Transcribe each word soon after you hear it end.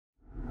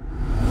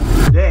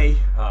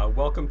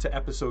Welcome to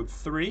episode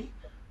 3,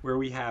 where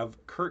we have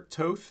Kurt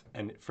Toth.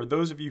 And for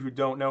those of you who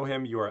don't know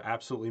him, you are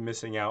absolutely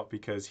missing out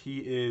because he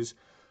is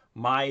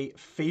my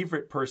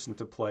favorite person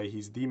to play.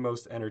 He's the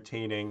most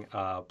entertaining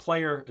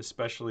player,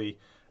 especially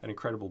an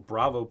incredible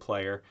Bravo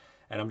player.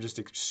 And I'm just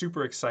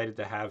super excited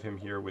to have him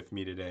here with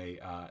me today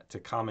to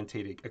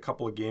commentate a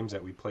couple of games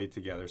that we played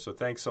together. So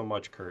thanks so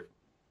much, Kurt.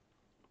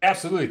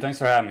 Absolutely. Thanks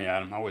for having me,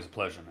 Adam. Always a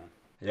pleasure,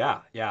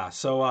 man. Yeah.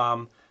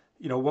 So,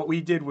 what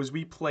we did was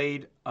we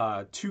played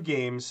 2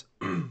 games,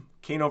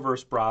 Kano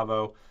versus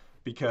Bravo,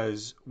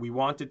 because we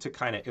wanted to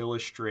kind of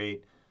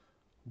illustrate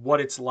what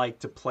it's like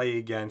to play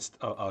against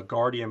a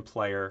Guardian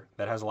player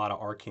that has a lot of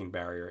Arcane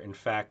barrier. In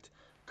fact,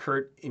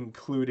 Kurt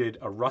included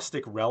a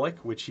Rustic Relic,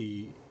 which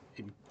he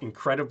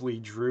incredibly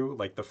drew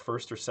like the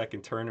first or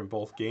second turn in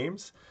both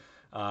games.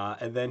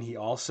 And then he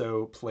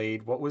also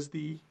played, what was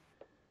the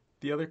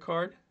other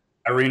card?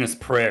 Irina's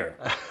Prayer.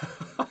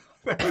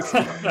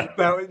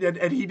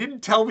 And he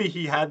didn't tell me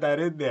he had that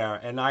in there,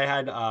 and I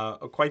had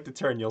quite the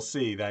turn. You'll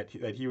see that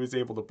he was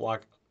able to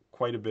block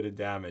quite a bit of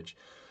damage.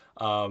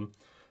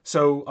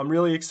 So I'm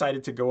really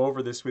excited to go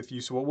over this with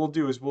you. So what we'll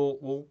do is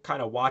we'll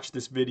kind of watch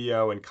this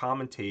video and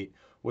commentate.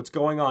 What's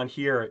going on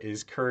here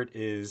is Kurt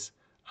is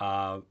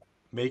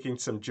making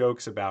some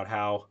jokes about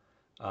how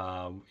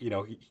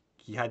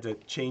he had to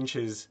change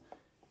his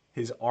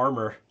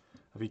armor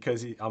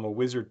because I'm a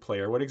wizard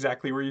player. What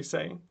exactly were you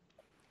saying?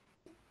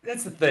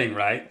 That's the thing,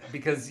 right?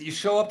 Because you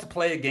show up to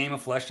play a game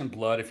of Flesh and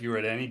Blood if you're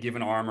at any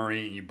given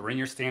armory, you bring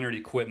your standard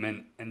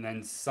equipment, and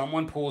then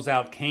someone pulls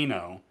out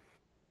Kano,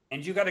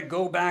 and you got to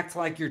go back to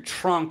like your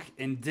trunk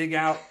and dig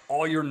out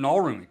all your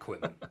null room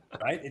equipment,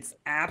 right? It's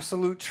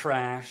absolute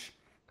trash.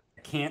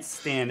 I can't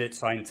stand it,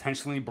 so I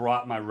intentionally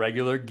brought my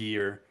regular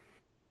gear,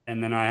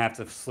 and then I have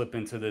to slip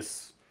into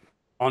this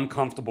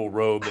uncomfortable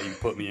robe that you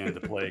put me in to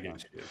play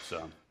against you.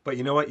 So, But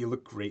you know what? You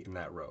look great in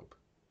that robe.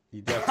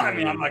 You I mean,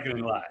 definitely. I'm not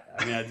gonna lie.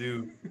 I mean, I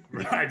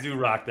do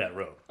rock that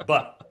robe,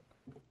 but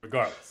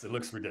regardless, it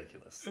looks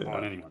ridiculous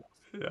on anyone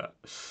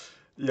else.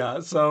 Yeah.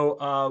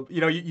 So,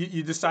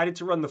 you decided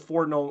to run the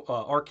 4 null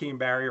Arcane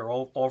barrier,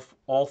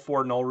 all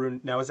 4 null rune.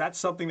 Now, is that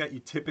something that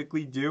you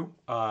typically do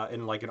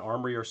in like an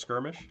armory or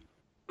skirmish?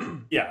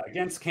 Yeah,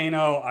 against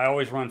Kano, I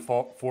always run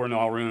 4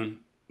 null rune,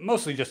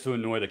 mostly just to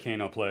annoy the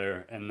Kano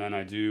player, and then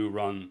I do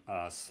run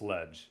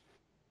Sledge.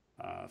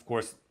 Of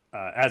course,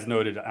 as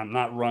noted, I'm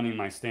not running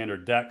my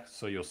standard deck,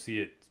 so you'll see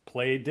it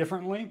played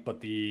differently. But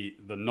the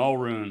null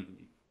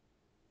rune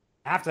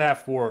have to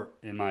have 4,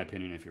 in my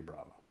opinion, if you're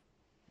Bravo.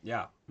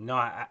 Yeah. No,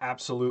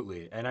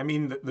 absolutely. And I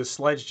mean, the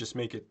sledge just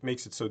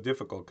makes it so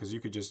difficult because you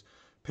could just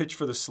pitch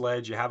for the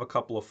sledge. You have a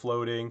couple of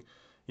floating.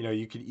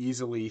 You could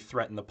easily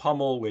threaten the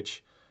pummel,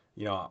 which,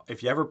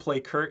 if you ever play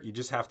Kurt, you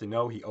just have to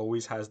know he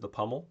always has the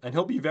pummel, and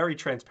he'll be very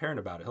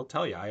transparent about it. He'll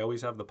tell you, I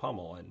always have the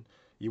pummel, and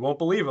you won't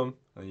believe him,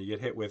 and you get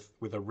hit with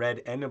a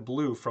red and a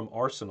blue from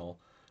Arsenal,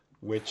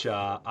 which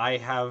I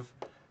have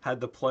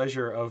had the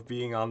pleasure of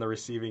being on the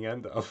receiving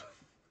end of.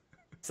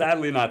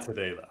 Sadly, not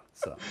today though.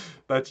 So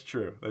That's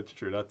true. That's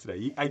true. Not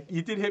today.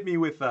 You did hit me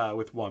with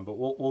one, but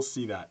we'll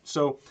see that.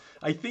 So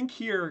I think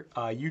here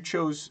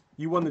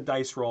you won the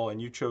dice roll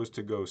and you chose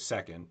to go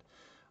second.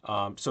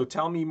 So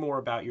tell me more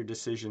about your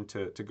decision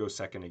to go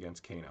second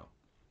against Kano.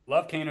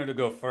 love Kano to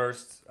go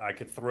first. I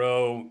could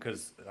throw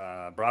because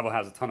Bravo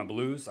has a ton of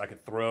blues. I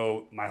could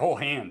throw my whole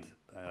hand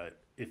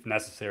if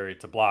necessary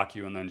to block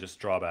you, and then just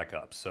draw back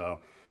up. So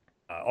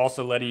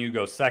also letting you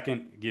go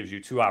second gives you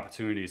 2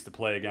 opportunities to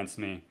play against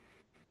me.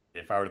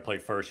 If I were to play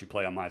first, you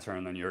play on my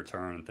turn, then your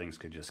turn, and things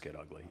could just get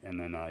ugly. And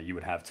then you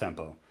would have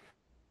tempo.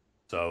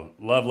 So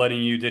love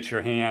letting you ditch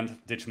your hand,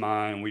 ditch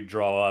mine, we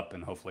draw up,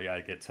 and hopefully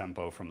I get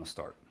tempo from the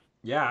start.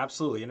 Yeah,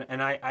 absolutely.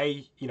 And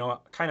I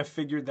kind of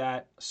figured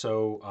that.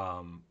 So,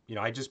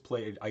 I just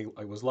played,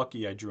 I was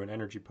lucky I drew an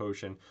energy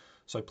potion.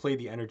 So I played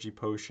the energy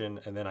potion.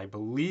 And then I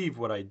believe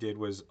what I did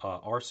was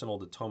Arsenal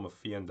the Tome of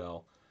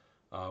Fiendel,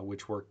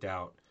 which worked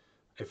out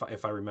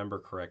if I remember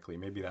correctly.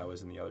 Maybe that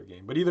was in the other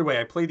game. But either way,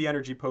 I played the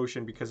energy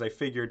potion because I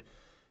figured,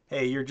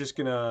 hey, you're just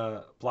going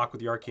to block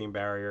with the arcane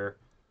barrier,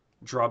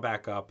 draw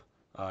back up.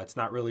 It's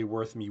not really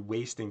worth me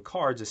wasting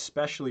cards,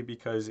 especially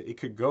because it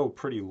could go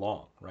pretty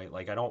long, right?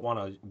 Like I don't want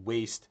to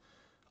waste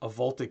a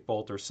Voltic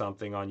Bolt or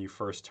something on you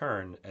first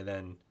turn and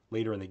then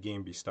later in the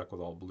game be stuck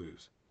with all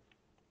blues.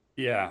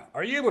 Yeah.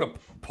 Are you able to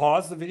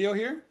pause the video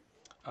here?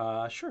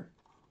 Sure.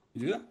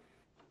 You do that?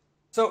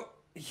 So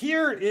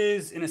here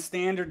is in a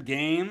standard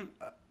game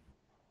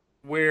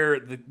where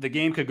the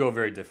game could go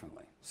very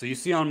differently. So you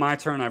see on my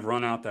turn, I've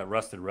run out that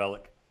Rusted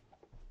Relic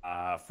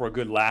for a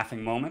good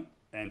laughing moment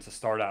and to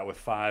start out with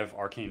 5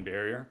 Arcane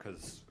Barrier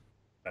because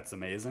that's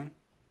amazing,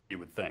 you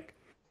would think.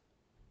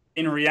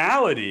 In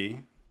reality,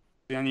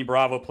 any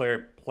Bravo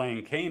player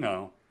playing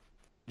Kano,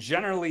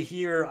 generally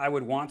here I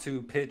would want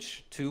to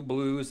pitch 2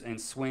 blues and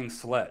swing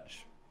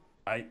Sledge.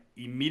 I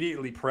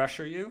immediately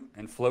pressure you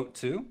and float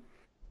 2.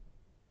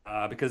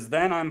 Because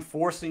then I'm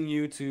forcing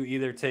you to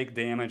either take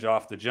damage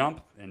off the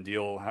jump and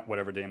deal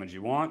whatever damage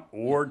you want,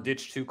 or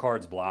ditch 2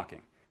 cards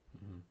blocking.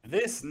 Hmm.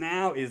 This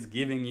now is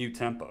giving you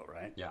tempo,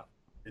 right? Yeah.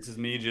 This is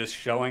me just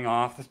showing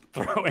off,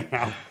 throwing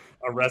out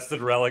a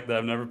rusted relic that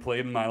I've never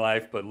played in my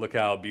life, but look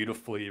how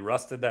beautifully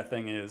rusted that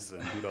thing is,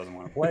 and who doesn't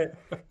want to play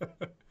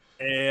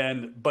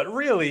it? But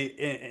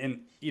really,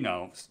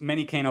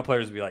 many Kano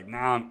players would be like,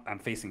 now I'm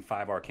facing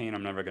 5 Arcane,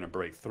 I'm never going to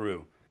break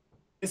through.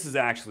 This is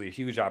actually a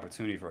huge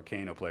opportunity for a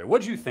Kano player.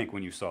 What did you think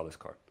when you saw this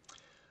card?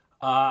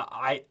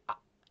 I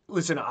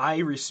listen. I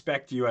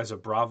respect you as a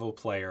Bravo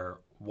player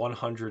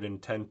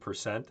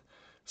 110%.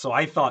 So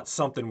I thought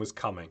something was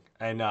coming,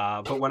 and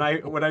but when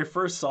I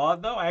first saw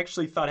it though, I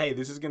actually thought, hey,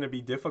 this is going to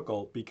be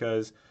difficult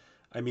because,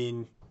 I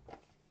mean,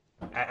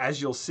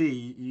 as you'll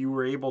see, you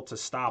were able to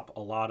stop a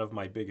lot of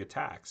my big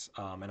attacks,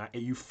 and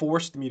you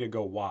forced me to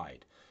go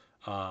wide.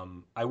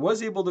 I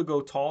was able to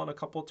go tall in a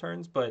couple of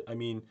turns, but I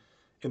mean,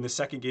 in the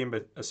second game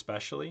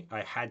especially,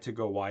 I had to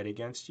go wide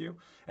against you.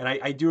 And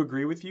I do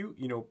agree with you.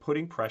 You know,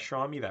 putting pressure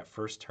on me that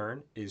first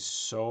turn is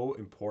so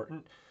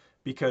important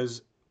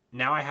because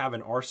now I have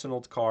an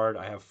arsenaled card.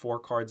 I have 4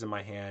 cards in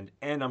my hand,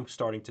 and I'm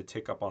starting to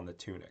tick up on the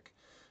tunic.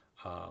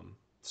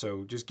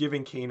 So just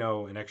giving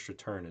Kano an extra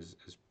turn is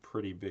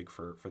pretty big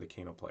for the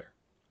Kano player.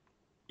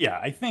 Yeah,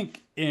 I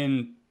think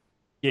in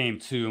game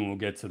 2, and we'll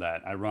get to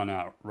that, I run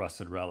out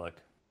Rusted Relic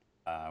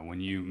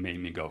when you made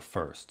me go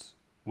first,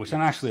 which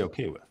I'm actually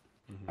okay with,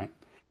 Mm-hmm.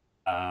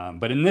 right?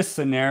 But in this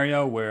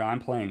scenario where I'm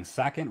playing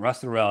second,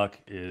 Rusted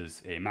Relic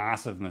is a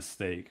massive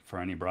mistake for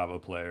any Bravo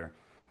player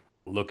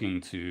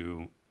looking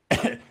to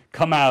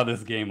come out of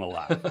this game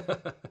alive.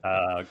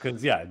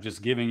 Because, yeah,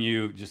 just giving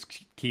you,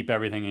 just keep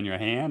everything in your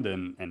hand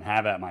and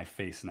have at my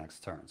face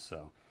next turn.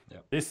 So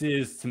Yep. this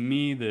is, to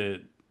me,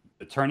 the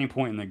turning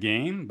point in the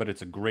game, but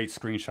it's a great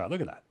screenshot.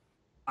 Look at that.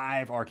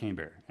 5 Arcane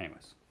Barrier.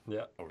 Anyways.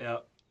 Yeah. Over. Yeah.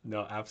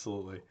 No,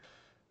 absolutely.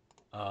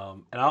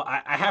 And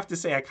I have to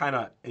say I kind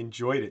of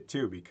enjoyed it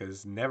too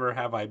because never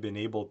have I been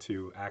able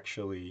to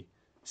actually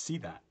see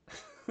that.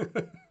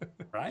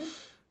 Right?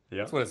 Yeah,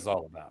 That's what it's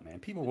all about, man.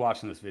 People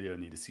watching this video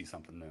need to see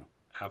something new.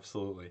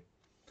 absolutely.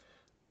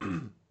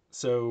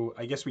 So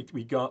I guess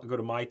we go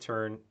to my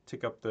turn,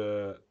 tick up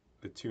the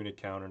tunic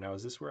counter. Now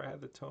is this where I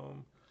had the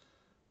tome?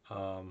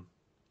 Um,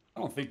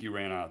 I don't think you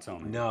ran out of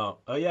Tony. no.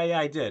 Oh yeah,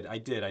 I did. I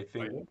Oh,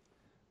 think yeah?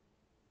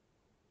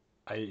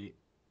 I.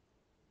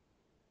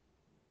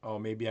 Oh,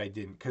 maybe I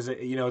didn't because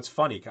you know it's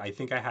funny. I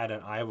think I had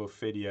an Eye of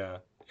Ophidia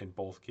in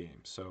both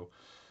games, so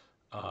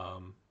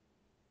um,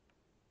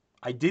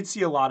 I did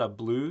see a lot of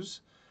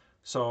blues.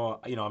 So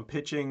you know I'm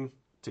pitching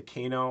to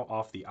Kano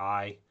off the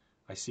eye.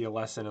 I see a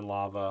lesson in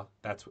lava.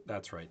 That's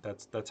right.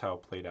 That's how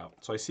it played out.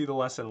 So I see the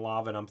lesson in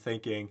lava, and I'm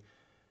thinking,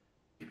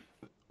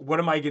 what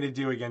am I going to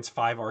do against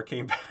 5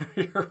 Arcane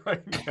Barrier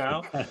right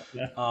now?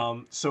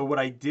 So what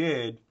I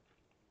did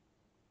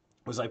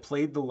was I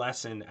played the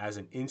lesson as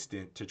an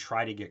instant to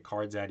try to get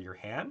cards out of your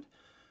hand,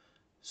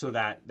 so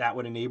that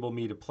would enable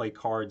me to play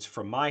cards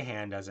from my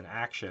hand as an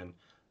action.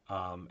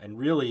 And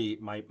really,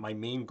 my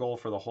main goal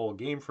for the whole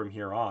game from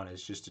here on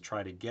is just to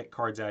try to get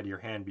cards out of your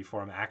hand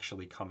before I'm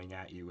actually coming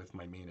at you with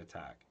my main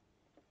attack.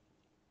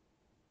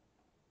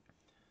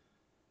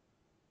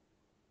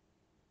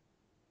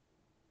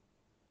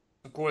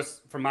 Of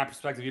course, from my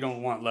perspective, you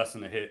don't want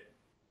Lesson to hit.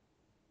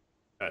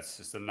 That's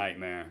just a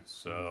nightmare. Mhm.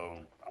 So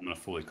I'm going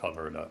to fully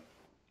cover it up.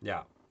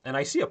 Yeah. And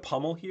I see a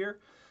pummel here,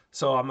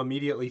 so I'm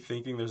immediately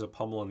thinking there's a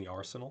pummel in the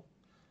arsenal.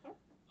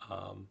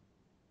 Um,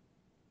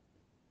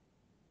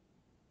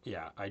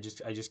 yeah, I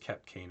just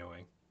kept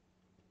Kanoing.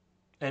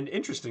 And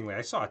interestingly,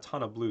 I saw a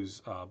ton of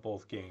blues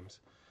both games.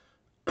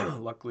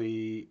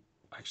 Luckily,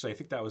 actually, I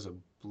think that was a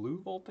blue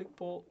Voltic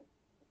Bolt.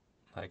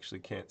 I actually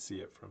can't see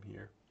it from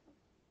here.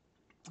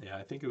 Yeah,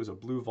 I think it was a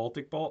blue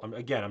Voltic Bolt.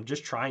 Again, I'm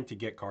just trying to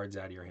get cards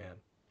out of your hand.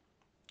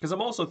 Because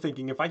I'm also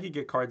thinking if I could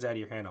get cards out of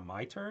your hand on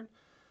my turn,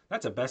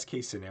 that's a best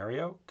case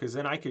scenario. Because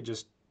then I could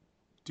just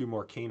do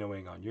more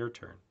Kanoing on your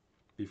turn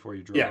before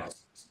you draw up.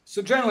 Yes.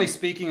 So generally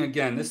speaking,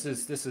 again, this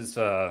is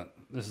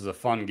a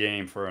fun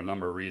game for a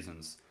number of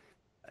reasons.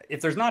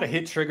 If there's not a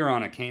hit trigger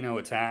on a Kano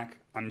attack,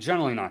 I'm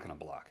generally not going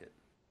to block it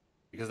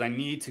because I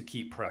need to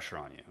keep pressure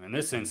on you. In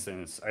this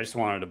instance, I just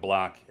wanted to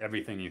block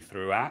everything you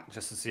threw at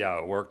just to see how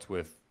it worked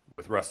with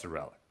Rusted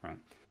Relic, right?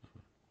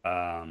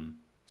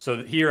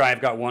 So here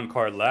I've got 1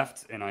 card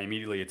left, and I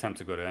immediately attempt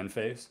to go to end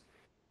phase.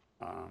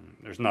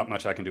 There's not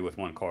much I can do with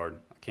 1 card.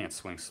 I can't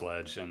swing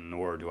Sledge, and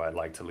nor do I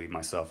like to leave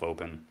myself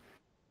open.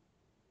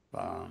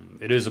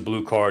 It is a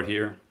blue card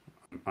here.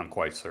 I'm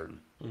quite certain.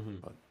 Mm-hmm.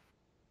 But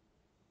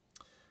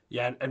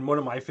Yeah, and one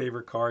of my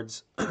favorite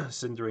cards,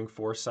 Cindering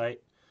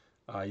Foresight.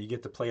 You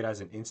get to play it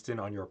as an instant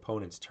on your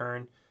opponent's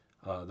turn.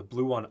 The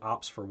blue one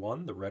opts for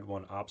 1, the red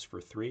one opts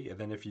for 3, and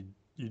then if you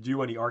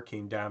do any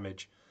arcane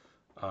damage,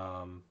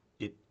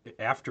 it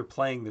after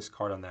playing this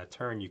card on that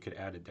turn, you could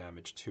add a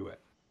damage to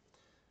it.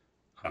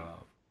 uh,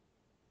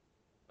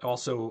 Uh,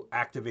 Also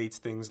activates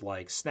things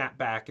like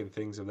snapback and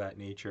things of that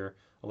nature.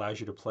 Allows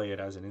you to play it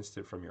as an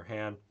instant from your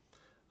hand.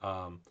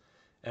 Um,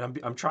 and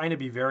I'm trying to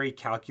be very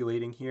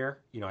calculating here.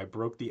 You know, I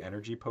broke the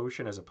energy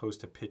potion as opposed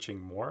to pitching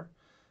more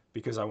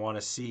because I want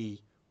to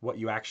see what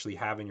you actually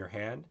have in your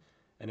hand,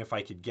 and if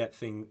I could get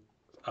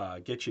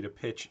get you to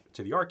pitch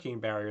to the Arcane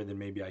barrier, then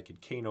maybe I could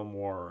Kano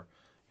more,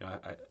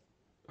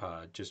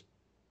 or just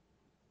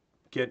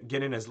get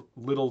in as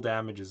little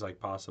damage as I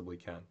possibly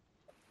can.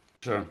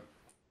 Sure.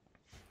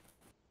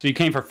 So you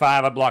came for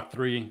 5. I blocked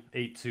 3,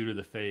 8-2 to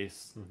the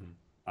face.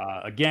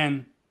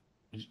 Again,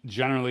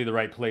 generally the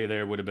right play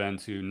there would have been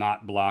to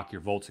not block your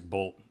Voltic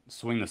Bolt,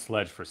 swing the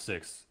sledge for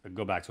 6, and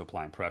go back to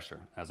applying pressure.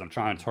 As I'm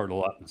trying to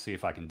turtle up and see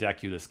if I can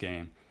deck you this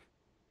game.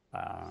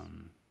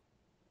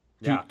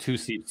 Two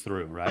seats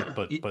through, right?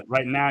 But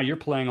right now you're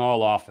playing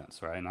all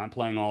offense, right? And I'm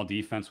playing all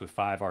defense with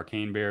 5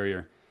 Arcane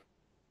Barrier.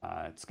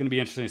 It's going to be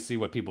interesting to see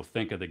what people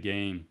think of the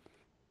game,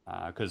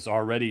 because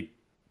already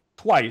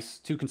twice,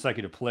 2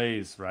 consecutive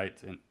plays, right?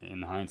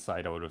 In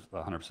hindsight, I would have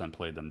 100%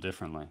 played them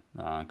differently,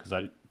 because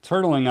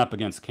turtling up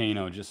against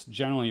Kano just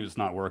generally was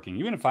not working.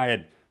 Even if I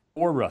had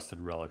 4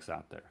 Rusted Relics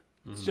out there,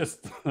 it's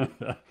just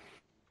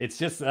it's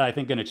just I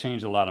think going to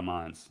change a lot of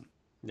minds.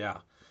 Yeah,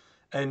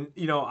 and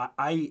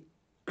I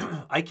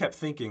I kept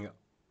thinking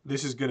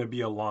this is going to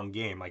be a long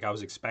game. Like, I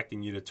was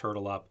expecting you to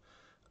turtle up,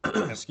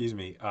 excuse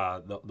me,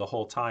 the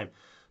whole time.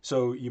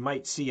 So you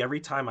might see every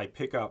time I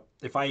pick up,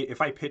 if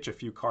I pitch a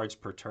few cards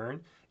per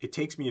turn, it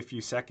takes me a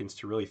few seconds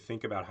to really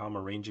think about how I'm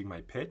arranging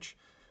my pitch,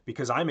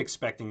 because I'm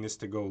expecting this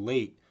to go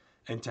late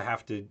and to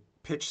have to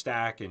pitch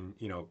stack and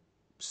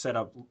set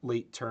up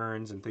late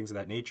turns and things of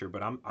that nature.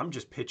 But I'm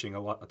just pitching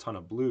a ton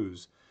of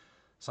blues,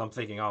 so I'm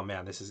thinking, oh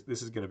man, this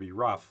is going to be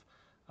rough.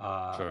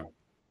 Sure.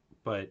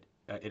 But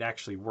it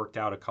actually worked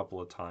out a couple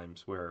of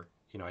times where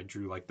I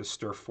drew like the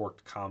stir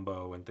forked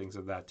combo and things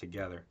of that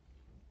together.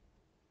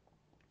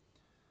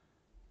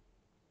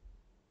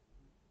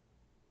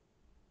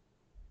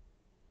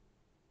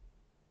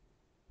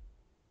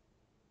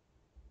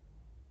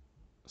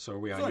 So are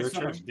we on your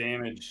so turn? much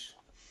damage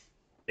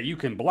that you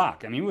can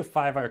block. I mean, with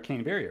 5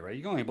 Arcane Barrier, right?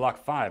 You can only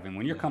block 5, and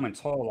when you're coming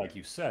tall, like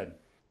you said,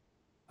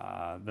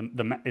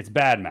 it's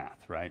bad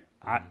math, right?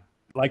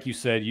 Like you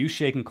said, you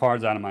shaking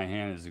cards out of my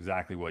hand is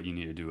exactly what you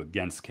need to do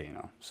against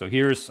Kano. So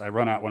I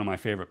run out one of my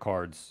favorite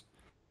cards,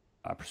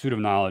 Pursuit of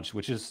Knowledge,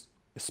 which is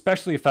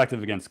especially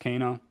effective against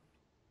Kano.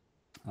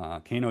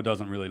 Kano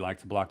doesn't really like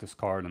to block this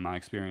card in my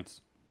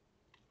experience,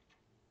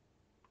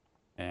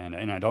 and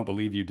I don't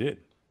believe you did.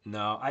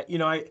 No,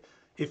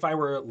 if I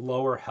were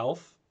lower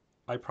health,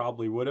 I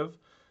probably would have,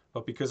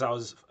 but because I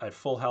was at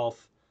full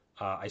health,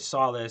 I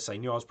saw this. I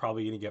knew I was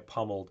probably going to get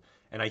pummeled,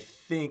 and I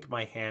think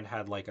my hand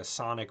had like a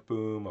Sonic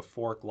Boom, a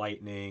Fork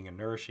Lightning, a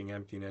Nourishing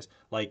Emptiness.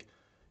 Like,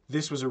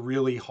 this was a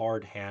really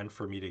hard hand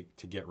for me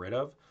to get rid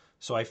of.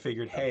 So I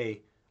figured,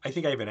 hey, I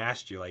think I even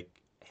asked you, like,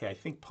 hey, I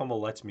think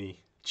pummel lets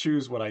me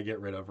choose what I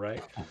get rid of,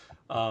 right?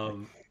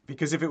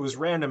 Because if it was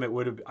random,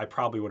 I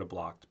probably would have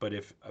blocked. But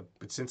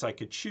but since I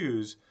could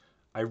choose,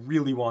 I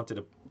really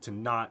wanted to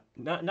not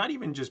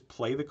even just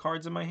play the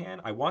cards in my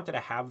hand. I wanted to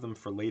have them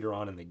for later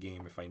on in the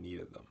game if I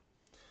needed them.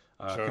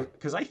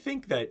 Because I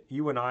think that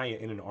you and I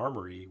in an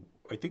armory,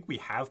 I think we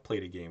have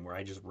played a game where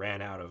I just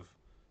ran out of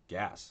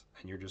gas,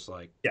 and you're just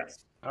like,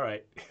 yes, all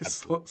right,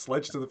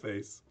 sledge to the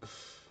face.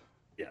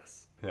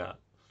 Yes. Yeah.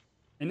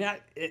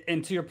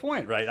 And to your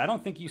point, right? I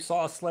don't think you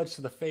saw a sledge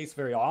to the face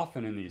very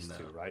often in these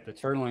two, right? The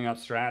turtling up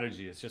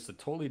strategy is just a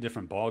totally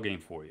different ball game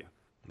for you.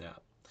 Yeah.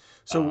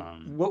 So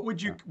what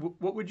would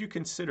you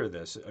consider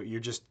this? You're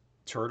just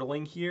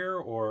turtling here,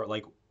 or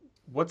like,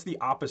 what's the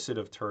opposite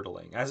of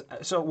turtling?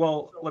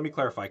 Well, let me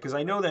clarify, because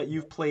I know that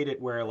you've played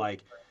it where,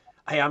 like,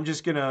 hey, I'm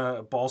just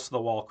gonna balls to the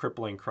wall,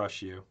 crippling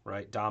crush you,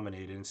 right?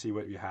 Dominate it and see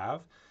what you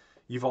have.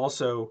 You've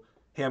also,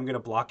 hey, I'm gonna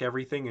block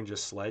everything and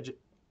just sledge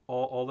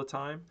all the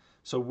time.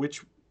 So what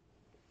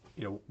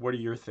are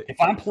your things? If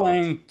I'm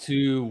playing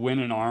to win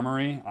an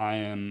armory, I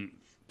am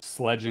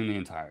sledging the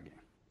entire game.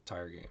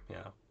 Entire game,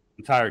 yeah.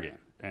 Entire game.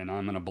 And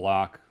I'm going to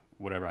block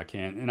whatever I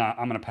can. And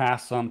I'm going to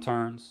pass some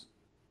turns,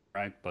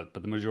 right? But the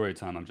majority of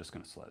the time, I'm just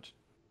going to sledge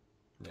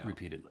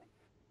repeatedly.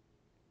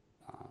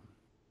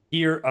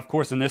 Here, of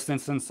course, in this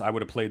instance, I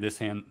would have played this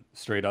hand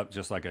straight up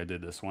just like I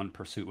did this one.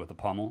 Pursuit with a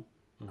pummel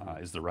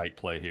is the right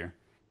play here.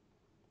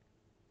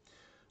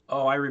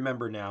 Oh, I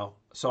remember now.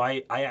 So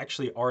I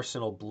actually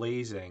Arsenal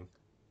Blazing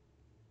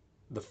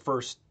the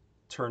first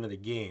turn of the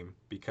game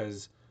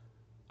because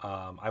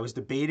I was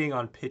debating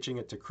on pitching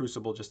it to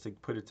Crucible just to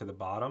put it to the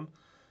bottom.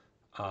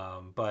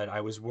 But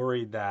I was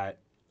worried that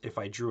if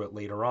I drew it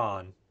later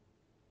on,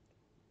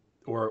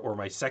 or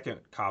my second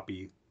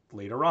copy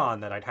later on,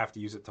 that I'd have to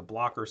use it to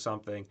block or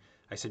something.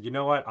 I said, you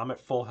know what? I'm at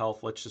full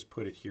health. Let's just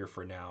put it here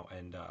for now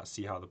and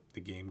see how the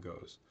game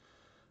goes.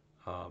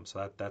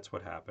 So that's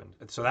what happened.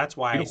 And so that's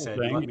why Beautiful I said,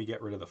 thing. let me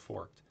get rid of the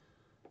forked.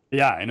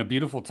 Yeah, and a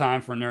beautiful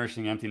time for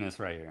Nourishing Emptiness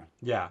right here.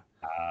 Yeah.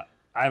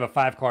 I have a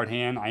 5-card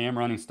hand. I am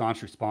running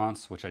Staunch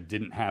Response, which I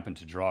didn't happen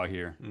to draw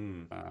here.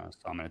 So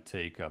I'm going to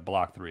take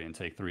block 3 and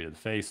take 3 to the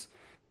face,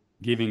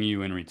 giving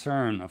you in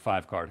return a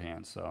 5-card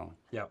hand. So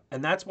yeah,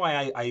 and that's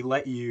why I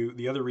let you.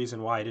 The other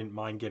reason why I didn't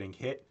mind getting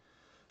hit,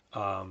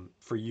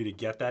 for you to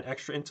get that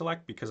extra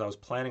intellect, because I was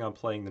planning on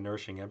playing the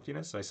Nourishing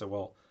Emptiness. I said,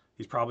 well,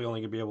 he's probably only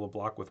going to be able to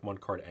block with 1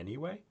 card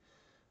anyway.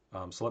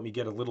 So let me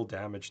get a little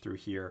damage through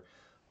here.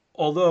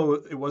 although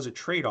it was a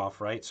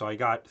trade-off, right? So I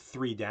got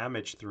 3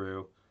 damage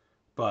through,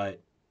 but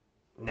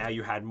now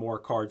you had more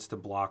cards to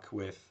block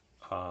with,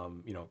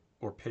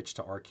 or pitch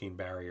to Arcane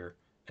Barrier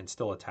and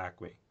still attack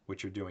me,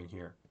 which you're doing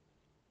here.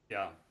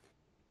 Yeah.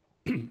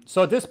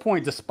 So at this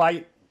point,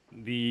 despite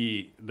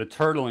the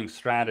turtling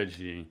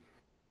strategy,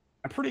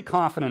 I'm pretty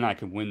confident I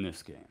can win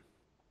this game.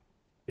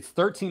 It's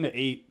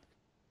 13-8.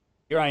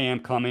 Here I am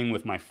coming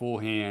with my full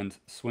hand,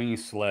 swinging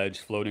sledge,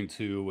 floating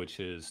 2, which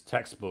is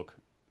textbook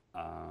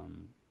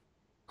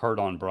Kurt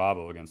on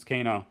Bravo against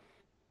Kano.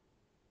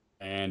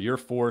 And you're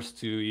forced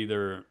to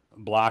either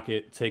block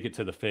it, take it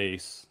to the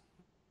face,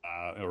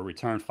 or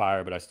return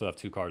fire, but I still have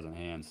 2 cards in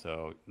hand,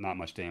 so not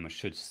much damage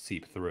should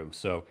seep through.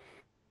 So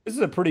this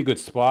is a pretty good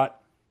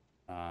spot.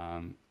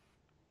 At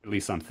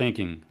least I'm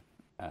thinking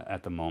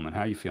at the moment.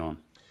 How are you feeling?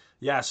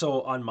 Yeah,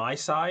 so on my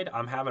side,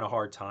 I'm having a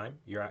hard time.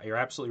 You're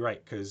absolutely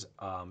right because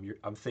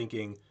I'm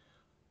thinking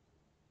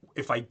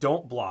if I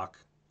don't block,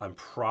 I'm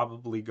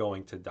probably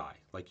going to die.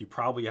 Like you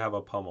probably have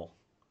a pummel,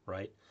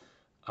 right?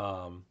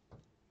 Um,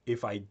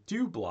 if I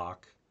do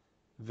block,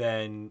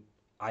 then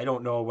I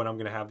don't know when I'm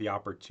going to have the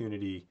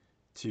opportunity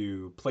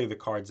to play the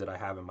cards that I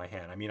have in my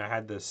hand. I mean, I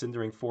had the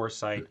Cindering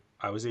Foresight.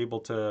 I was able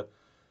to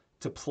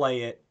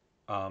play it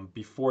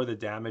before the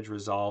damage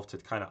resolved to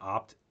kind of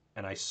opt,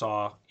 and I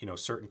saw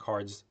certain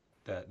cards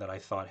that I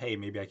thought, hey,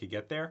 maybe I could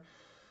get there.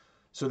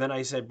 So then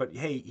I said, but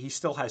hey, he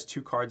still has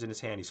 2 cards in his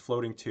hand. He's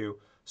floating 2.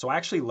 So I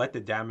actually let the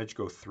damage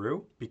go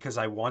through because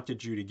I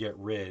wanted you to get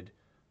rid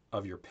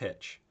of your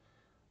pitch,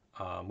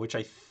 which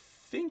I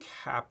think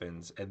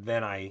happens, and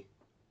then I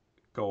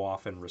go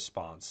off in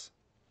response.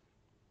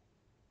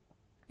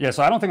 Yeah,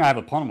 so I don't think I have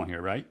a pummel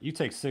here, right? You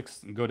take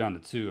 6 and go down to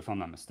 2, if I'm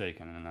not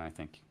mistaken, and then I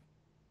think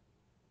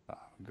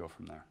we go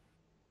from there.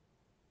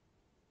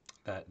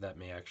 That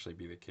may actually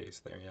be the case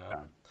there,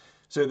 yeah.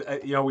 So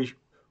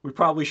we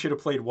probably should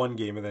have played one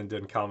game and then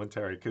done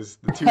commentary because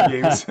the 2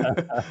 games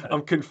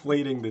I'm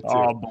conflating the 2.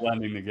 All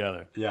blending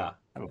together. Yeah.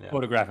 I have a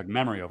photographic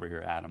memory over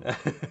here, Adam.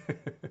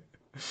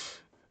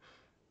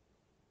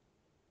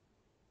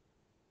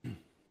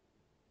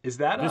 Is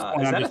that a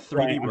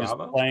 3D I'm Bravo? just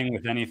playing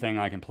with anything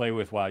I can play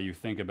with while you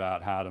think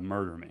about how to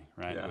murder me,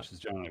 right? Yeah. Which is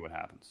generally what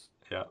happens.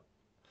 Yeah.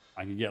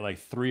 I can get like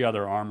 3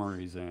 other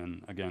armories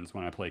in against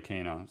when I play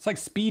Kano. It's like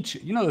speech.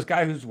 You know, those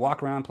guys who's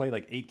walk around and play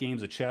like 8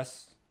 games of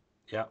chess?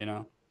 Yeah. You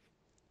know?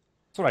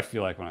 That's what I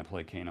feel like when I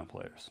play Kano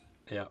players.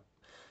 Yeah.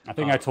 I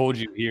think I told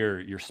you here,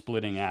 you're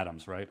splitting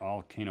atoms, right?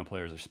 All Kano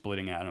players are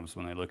splitting atoms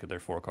when they look at their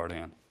 4-card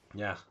hand.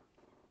 Yeah,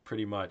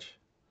 pretty much.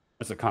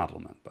 It's a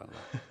compliment, by the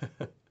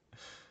way.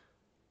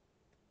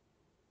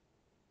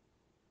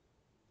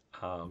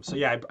 So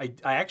yeah,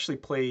 I actually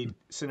played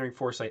Cindering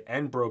Foresight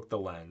and broke the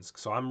lens.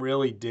 So I'm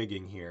really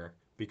digging here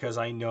because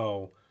I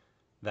know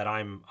that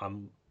I'm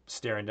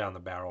staring down the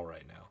barrel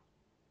right now.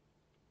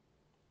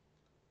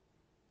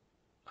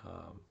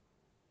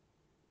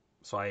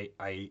 So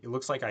it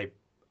looks like I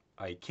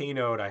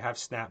Kano'd, I have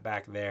snap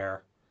back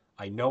there.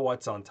 I know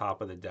what's on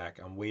top of the deck.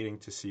 I'm waiting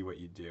to see what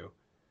you do.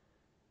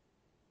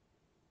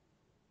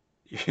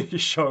 You're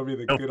showing me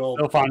the good old.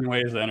 Still finding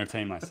ways to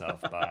entertain myself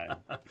by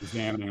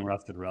examining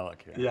Rusted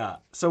Relic here. Yeah.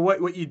 So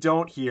what you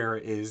don't hear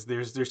is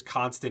there's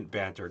constant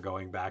banter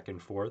going back and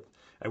forth,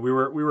 and we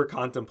were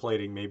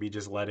contemplating maybe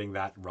just letting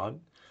that run,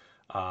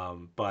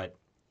 but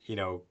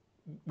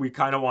we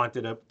kind of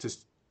wanted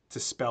to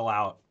spell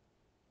out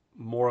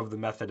more of the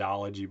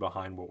methodology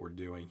behind what we're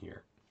doing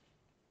here.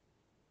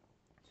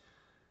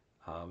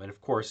 And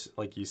of course,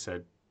 like you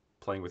said,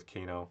 playing with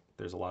Kano,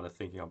 there's a lot of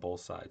thinking on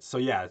both sides. So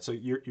yeah, so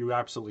you're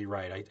absolutely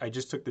right. I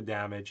just took the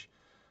damage,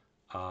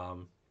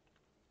 and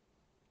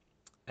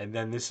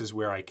then this is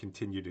where I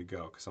continue to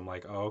go because I'm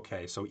like, oh,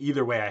 okay. So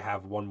either way, I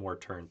have one more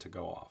turn to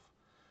go off.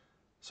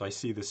 So I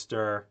see the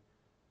stir.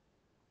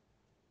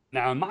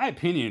 Now, in my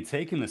opinion,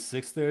 taking the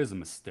 6 there is a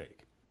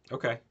mistake.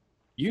 Okay.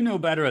 You know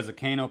better as a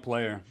Kano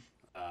player,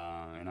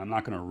 and I'm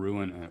not going to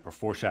ruin or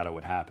foreshadow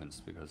what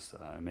happens because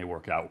it may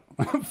work out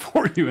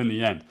for you in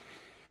the end.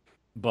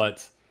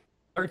 But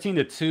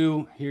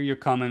 13-2, here you're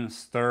coming,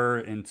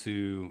 stir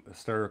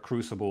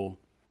Crucible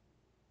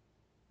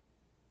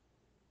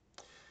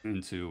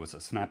into, what's a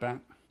snapback?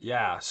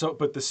 Yeah, so,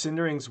 but the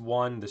Cindering's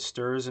 1, the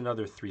stir's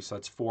another 3, so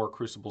that's 4,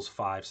 Crucible's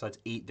 5, so that's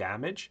 8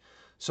 damage.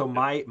 So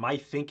my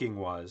thinking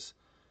was,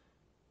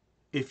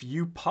 if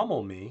you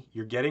pummel me,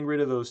 you're getting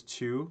rid of those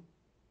 2,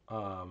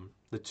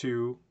 the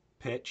 2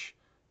 pitch,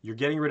 you're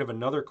getting rid of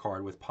another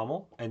card with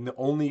pummel, and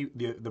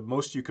the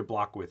most you could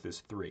block with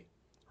is 3.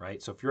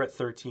 Right? So if you're at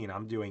 13,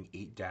 I'm doing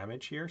 8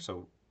 damage here.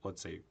 So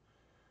let's see.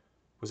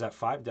 Was that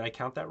 5? Did I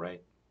count that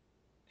right?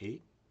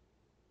 8?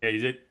 Yeah, you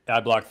did. I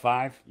blocked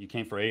 5. You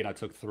came for 8. I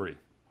took 3.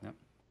 Yep.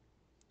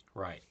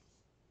 Right.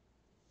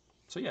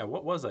 So yeah,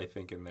 what was I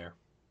thinking there?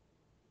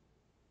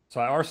 So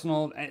I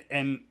arsenal,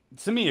 and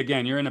to me,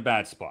 again, you're in a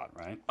bad spot,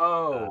 right?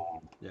 Oh,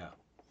 yeah.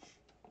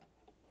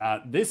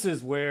 This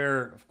is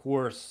where, of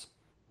course,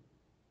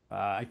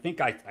 I think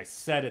I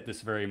said at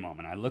this very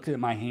moment, I looked at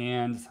my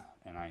hands,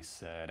 and I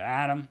said,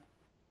 Adam,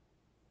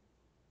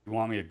 you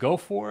want me to go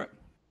for it,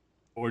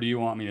 or do you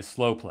want me to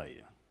slow play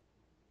you?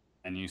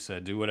 and you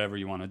said, do whatever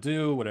you want to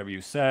do, whatever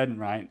you said,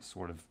 right?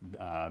 Sort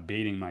of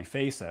baiting my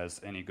face as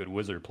any good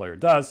wizard player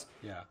does.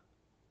 Yeah.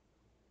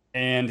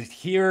 And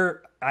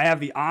here I have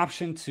the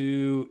option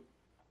to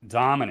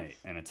dominate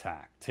an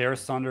attack. Tear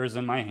Asunder is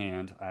in my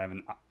hand. I have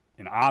an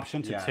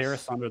option to tear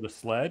Yes. asunder the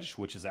sledge,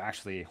 which is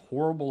actually a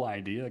horrible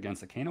idea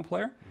against a Kano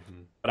player.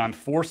 Mm-hmm. But I'm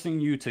forcing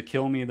you to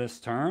kill me this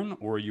turn,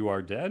 or you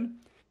are dead.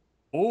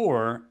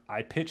 Or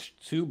I pitch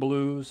 2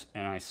 blues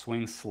and I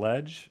swing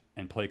sledge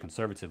and play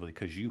conservatively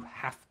because you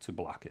have to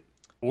block it.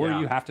 Or Yeah.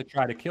 you have to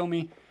try to kill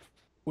me,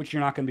 which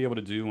you're not going to be able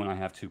to do when I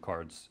have 2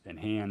 cards in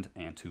hand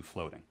and 2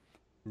 floating.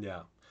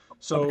 Yeah.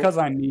 But So because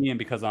I'm me and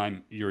because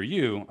you're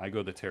you, I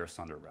go the Tear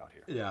Asunder route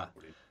here. yeah.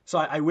 So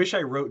I wish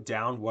I wrote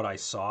down what I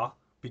saw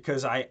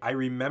because I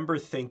remember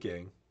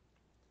thinking,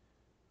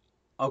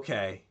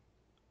 okay,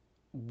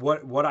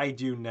 what I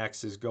do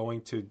next is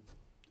going to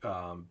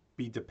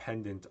be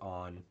dependent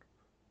on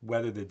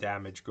whether the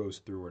damage goes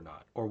through or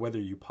not, or whether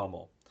you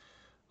pummel.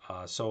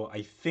 So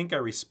I think I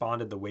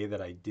responded the way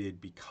that I did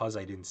because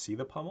I didn't see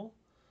the pummel.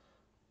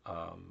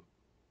 Um,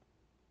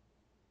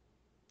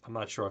 I'm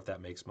not sure if that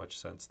makes much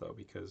sense though,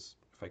 because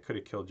if I could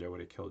have killed you, I would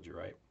have killed you,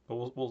 right?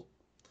 But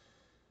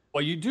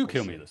Well, you do we'll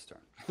kill see. me this turn.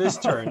 This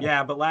turn,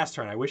 yeah, but last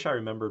turn, I wish I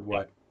remembered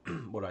what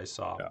what I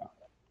saw. Yeah.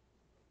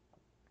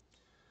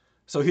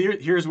 So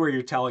here's where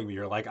you're telling me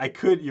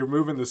you're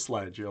moving the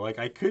sledge. You're like,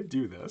 I could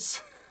do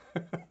this.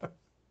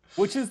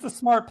 Which is the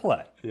smart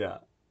play. Yeah.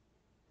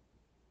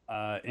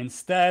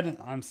 Instead,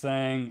 I'm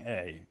saying,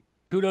 hey,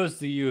 kudos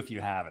to you if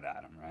you have it,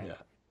 Adam, right? Yeah.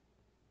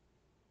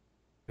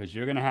 Because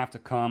you're going to have to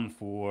come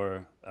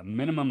for a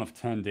minimum of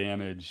 10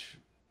 damage,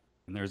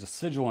 and there's a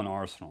sigil in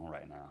Arsenal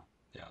right now.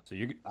 Yeah. So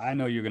I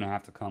know you're going to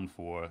have to come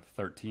for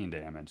 13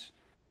 damage.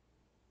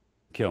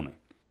 Kill me.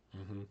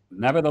 Mm-hmm.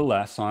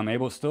 Nevertheless, so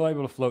I'm still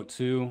able to float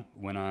 2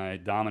 when I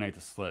dominate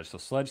the sledge. So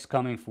sledge's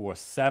coming for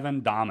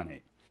 7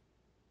 dominate.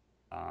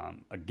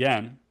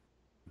 Again,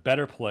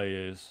 better play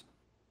is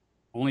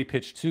only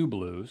pitch 2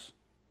 blues,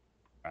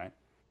 right?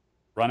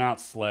 Run out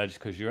sledge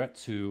because you're at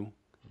 2.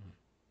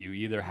 You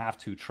either have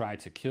to try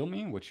to kill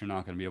me, which you're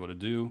not going to be able to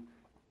do,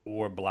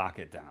 or block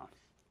it down.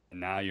 And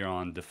now you're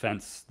on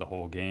defense the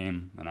whole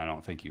game, and I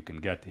don't think you can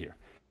get here.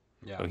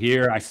 Yeah. So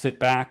here I sit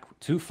back,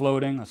 2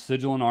 floating, a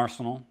sigil and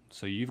arsenal.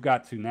 So you've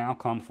got to now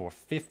come for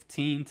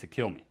 15 to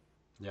kill me.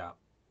 Yeah.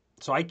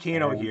 So I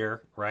Kano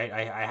here, right?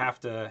 I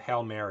have to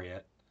Hail Mary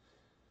it.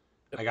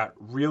 I got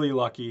really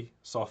lucky,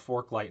 saw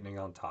Fork Lightning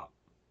on top.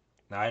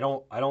 Now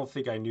I don't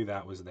think I knew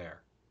that was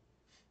there.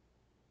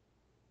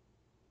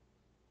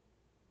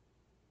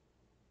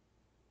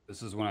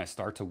 This is when I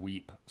start to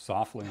weep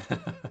softly.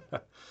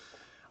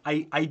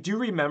 I do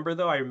remember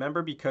though. I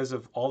remember because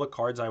of all the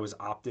cards I was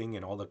opting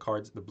and all the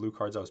blue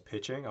cards I was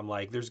pitching. I'm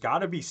like, there's got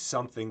to be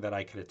something that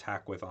I could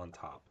attack with on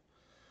top.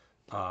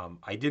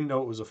 I didn't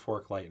know it was a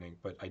Fork Lightning,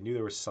 but I knew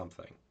there was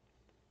something.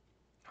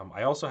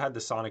 I also had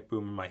the Sonic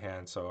Boom in my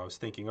hand, so I was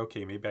thinking,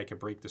 okay, maybe I could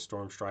break the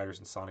Storm Striders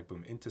and Sonic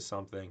Boom into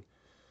something.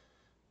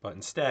 But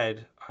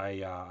instead,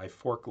 I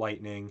Fork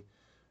Lightning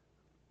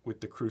with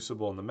the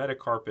Crucible and the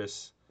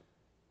Metacarpus.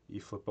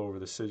 You flip over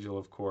the Sigil,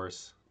 of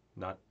course.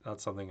 Not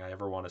something I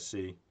ever want to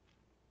see.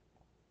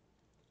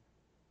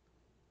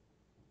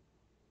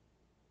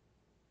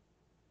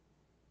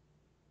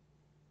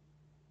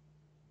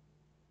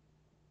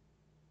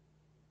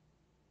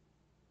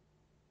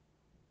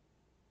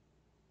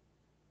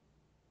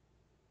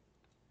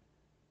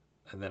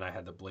 And then I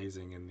had the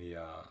Blazing in the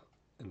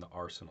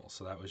Arsenal.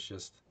 So that was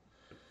just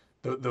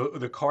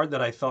the card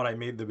that I thought I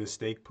made the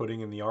mistake putting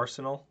in the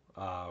Arsenal.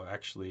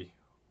 Actually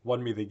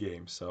won me the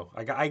game. So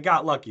I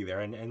got lucky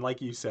there. And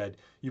like you said,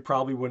 you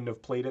probably wouldn't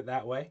have played it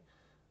that way.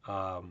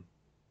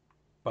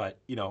 But,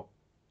 you know,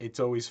 it's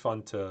always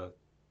fun to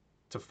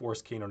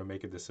force Kano to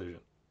make a decision.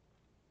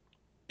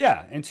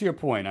 Yeah, and to your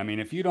point, I mean,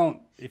 if you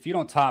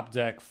don't top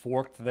deck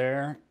Forked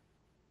there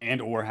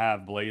and or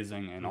have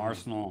Blazing and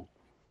Arsenal,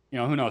 you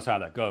know, who knows how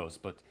that goes.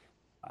 But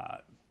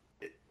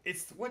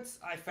it's what's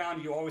I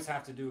found you always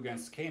have to do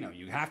against Kano.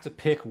 You have to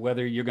pick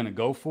whether you're going to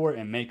go for it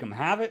and make them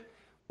have it,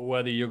 or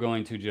whether you're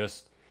going to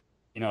just,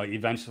 you know,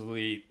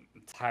 eventually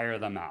tire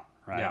them out,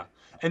 right? Yeah.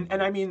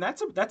 And I mean,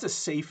 that's a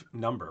safe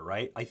number,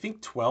 right? I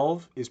think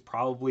 12 is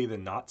probably the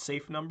not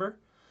safe number.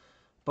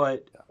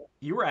 But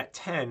you were at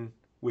 10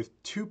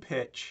 with 2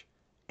 pitch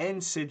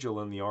and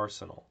Sigil in the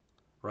Arsenal,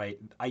 right?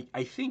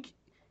 I think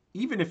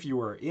even if you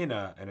were in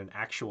an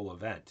actual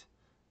event,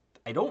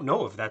 I don't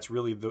know if that's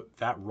really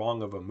that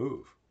wrong of a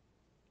move.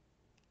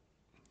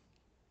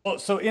 Well,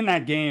 so in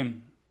that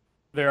game,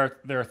 there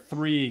are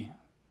 3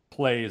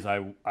 plays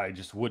I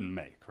just wouldn't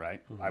make,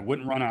 right? I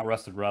wouldn't run out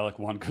Rusted Relic,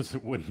 one, because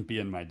it wouldn't be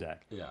in my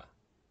deck. Yeah.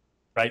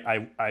 Right.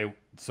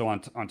 So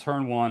on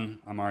turn 1,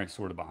 I'm already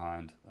sort of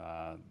behind.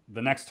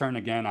 The next turn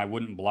again, I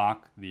wouldn't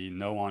block the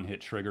no on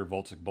hit trigger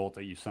Voltic Bolt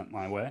that you sent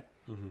my way.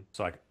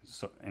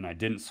 And I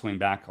didn't swing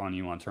back on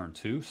you on turn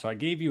 2. So I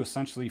gave you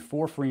essentially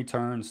 4 free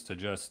turns to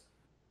just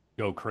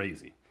go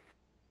crazy.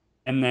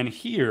 And then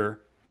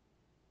here,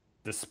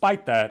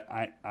 despite that,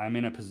 I'm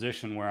in a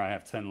position where I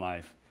have 10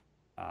 life.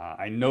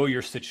 I know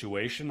your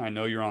situation. I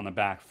know you're on the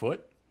back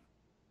foot.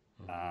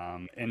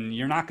 And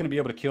you're not going to be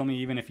able to kill me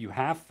even if you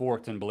have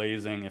forked and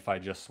blazing if I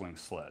just swing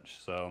sledge.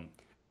 So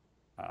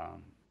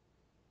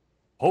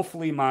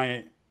hopefully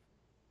my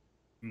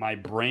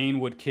brain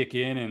would kick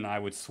in and I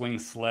would swing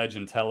sledge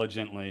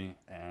intelligently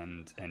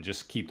and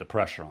just keep the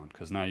pressure on,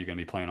 because now you're going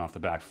to be playing off the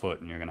back foot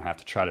and you're going to have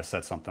to try to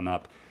set something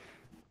up,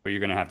 but you're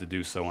going to have to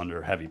do so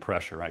under heavy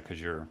pressure, right?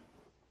 Because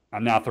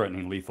I'm now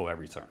threatening lethal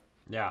every turn.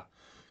 Yeah,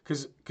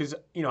 because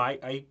you know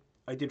I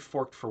did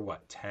forked for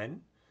what,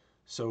 10?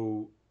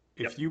 So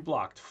if you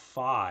blocked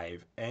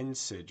 5 and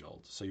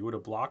sigiled, so you would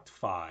have blocked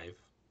 5,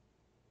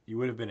 you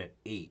would have been at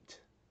 8,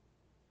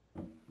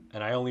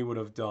 and I only would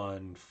have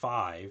done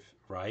 5,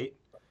 right?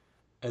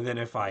 And then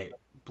if I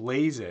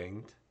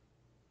blazinged,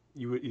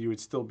 you would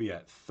still be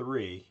at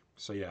 3.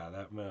 So yeah,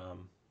 that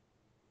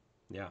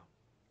yeah.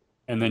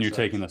 And then you're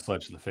taking the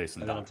sledge to the face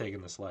and then I'm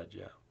taking the sledge.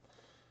 Yeah.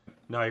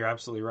 No, you're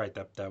absolutely right.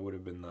 That would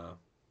have been the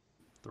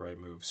right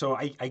move. So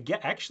I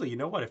get, actually, you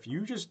know what? If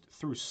you just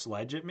threw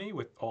sledge at me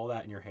with all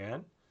that in your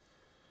hand,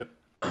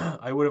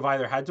 I would have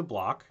either had to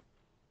block,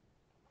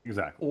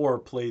 exactly, or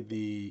played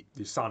the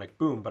sonic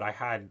boom. But I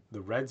had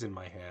the reds in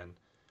my hand,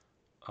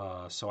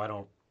 so I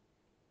don't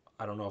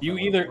know if you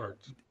that either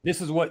worked.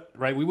 This is what,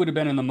 right, we would have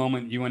been in the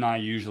moment you and I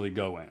usually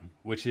go in,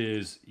 which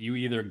is you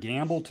either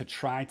gamble to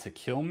try to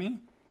kill me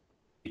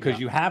because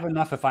you have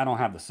enough if I don't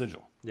have the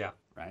sigil. Yeah.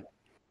 Right.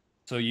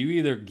 So you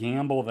either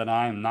gamble that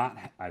I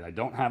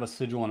don't have a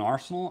sigil in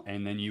Arsenal,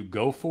 and then you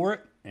go for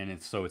it, and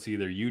it's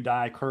either you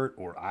die, Kurt,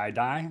 or I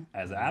die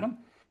as Adam,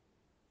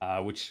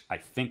 which I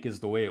think is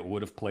the way it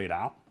would have played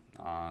out,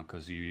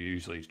 because you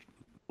usually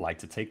like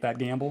to take that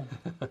gamble.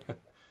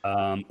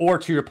 Or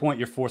to your point,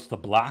 you're forced to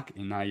block,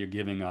 and now you're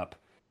giving up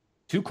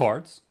 2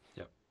 cards.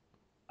 Yep.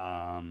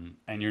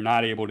 And you're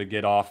not able to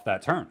get off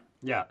that turn.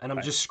 Yeah, and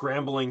I'm just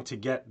scrambling to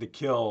get the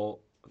kill,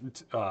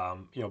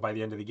 you know, by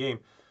the end of the game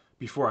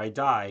before I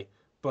die.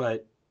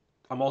 But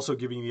I'm also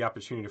giving you the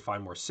opportunity to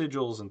find more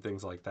sigils and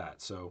things like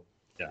that. So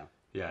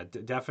yeah,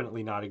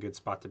 definitely not a good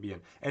spot to be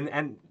in.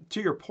 And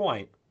to your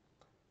point,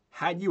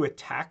 had you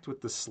attacked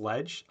with the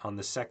sledge on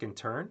the second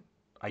turn,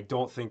 I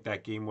don't think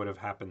that game would have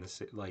happened.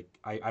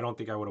 I don't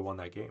think I would have won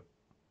that game.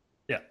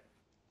 Yeah.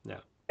 Yeah.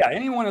 Yeah,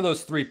 any one of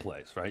those 3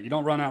 plays, right? You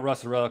don't run out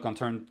Rusted Relic on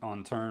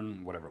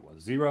turn whatever it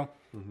was, 0.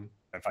 Mm-hmm.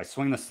 If I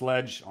swing the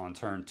sledge on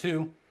turn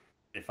 2,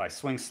 if I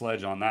swing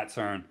sledge on that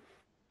turn,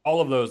 all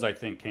of those I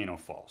think Kano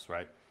falls,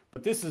 right?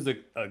 But this is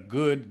a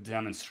good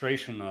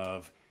demonstration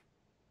of,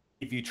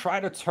 if you try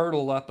to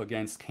turtle up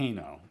against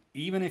Kano,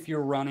 even if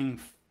you're running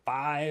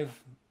 5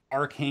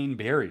 Arcane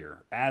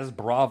Barrier as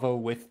Bravo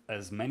with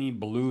as many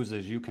blues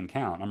as you can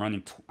count.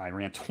 I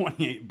ran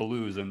 28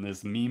 blues in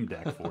this meme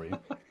deck for you.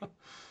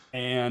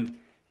 And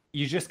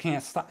you just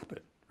can't stop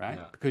it, right?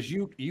 Yeah. Because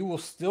you will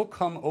still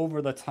come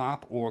over the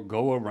top or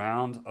go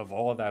around of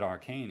all of that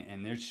Arcane,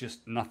 and there's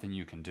just nothing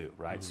you can do,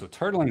 right? Mm-hmm. So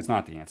turtling is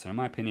not the answer. In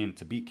my opinion,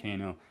 to beat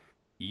Kano,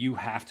 you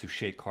have to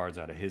shake cards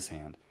out of his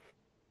hand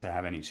to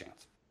have any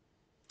chance.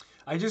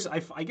 I guess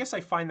I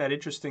find that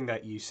interesting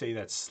that you say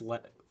that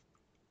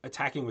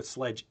attacking with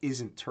sledge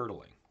isn't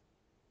turtling.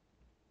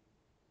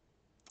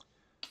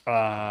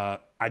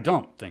 I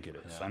don't think it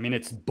is. Yeah. I mean,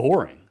 it's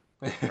boring,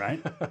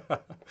 right?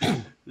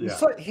 Yeah.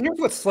 So here's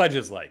what sledge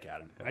is like,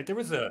 Adam. Right? There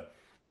was a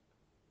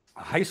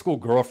high school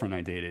girlfriend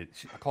I dated.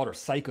 I called her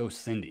Psycho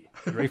Cindy.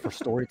 You ready for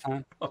story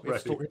time?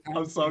 Story time?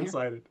 I'm so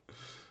excited.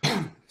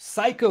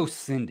 Psycho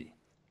Cindy.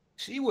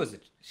 She was a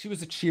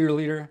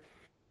cheerleader,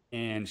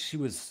 and she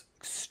was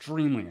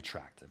extremely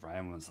attractive, right?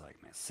 Everyone was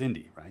like, man,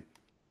 Cindy, right?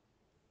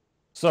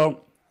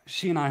 So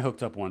she and I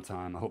hooked up one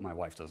time. I hope my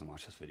wife doesn't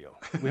watch this video.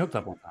 We hooked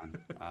up one time.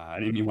 I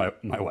didn't meet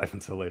my wife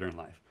until later in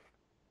life.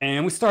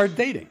 And we started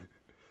dating.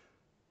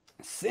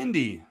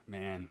 Cindy,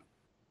 man,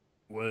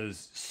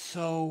 was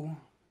so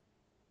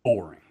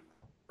boring,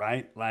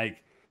 right?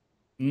 Like,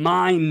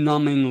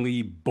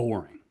 mind-numbingly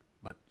boring.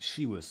 But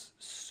she was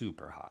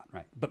super hot,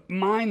 right? But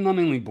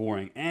mind-numbingly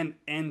boring and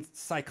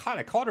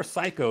psychotic. I called her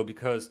psycho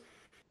because,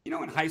 you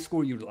know, in high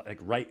school, you'd like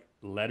write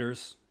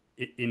letters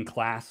in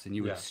class, and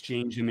you would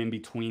exchange them in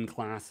between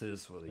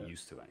classes. Well, they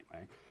used to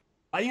anyway.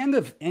 By the end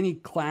of any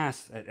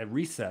class at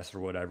recess or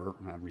whatever,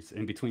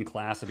 in between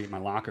class, I'd be at my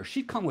locker.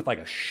 She'd come with like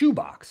a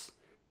shoebox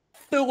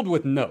filled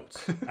with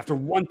notes after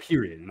one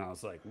period. And I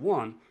was like,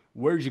 1,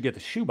 where did you get the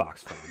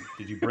shoebox from?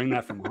 Did you bring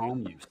that from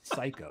home, you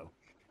psycho?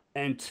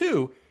 And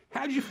 2,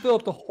 how did you fill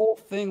up the whole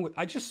thing with,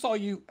 I just saw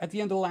you at the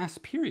end of the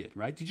last period,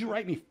 right? Did you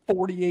write me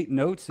 48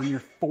 notes in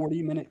your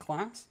 40-minute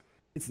class?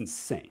 It's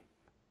insane.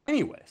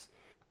 Anyways,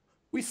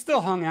 we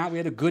still hung out. We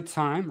had a good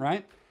time,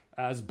 right?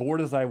 As bored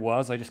as I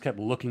was, I just kept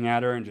looking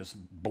at her and just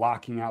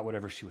blocking out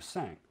whatever she was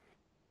saying.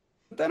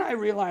 But then I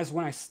realized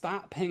when I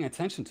stopped paying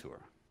attention to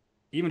her,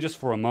 even just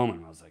for a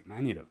moment, I was like,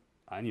 I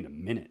need a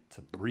minute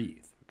to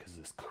breathe because of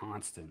this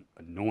constant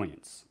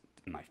annoyance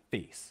in my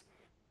face.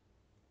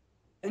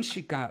 Then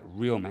she got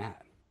real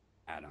mad,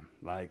 Adam,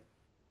 like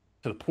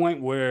to the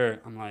point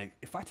where I'm like,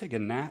 if I take a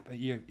nap at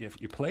your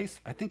place,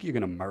 I think you're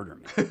going to murder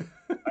me.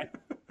 Right?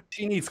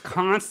 She needs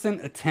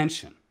constant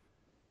attention.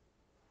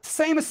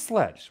 Same as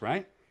Sledge,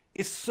 right?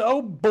 It's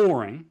so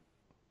boring.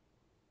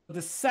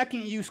 The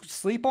second you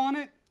sleep on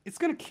it, it's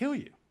going to kill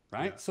you,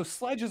 right? Yeah. So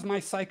Sledge is my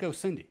Psycho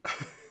Cindy.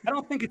 I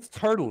don't think it's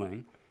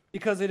turtling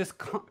because it is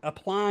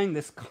applying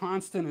this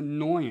constant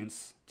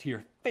annoyance to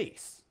your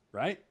face,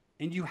 right?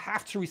 And you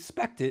have to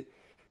respect it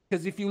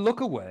because if you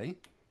look away,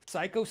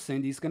 Psycho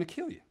Cindy's going to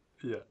kill you.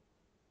 Yeah.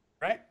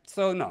 Right?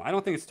 So no, I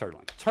don't think it's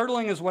turtling.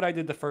 Turtling is what I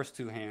did the first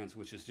 2 hands,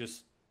 which is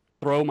just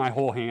throw my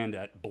whole hand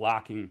at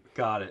blocking.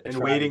 Got it. And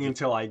waiting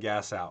until I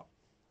gas out.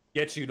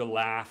 Get you to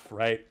laugh,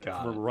 right?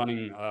 Got For it.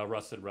 running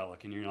Rusted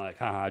Relic, and you're like,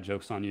 haha,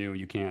 joke's on you.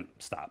 You can't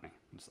stop me.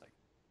 It's like,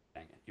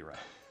 dang it, you're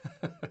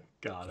right.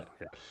 Got it.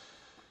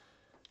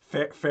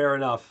 Yeah. Fair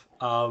enough.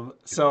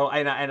 So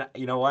and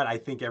you know what? I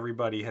think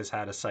everybody has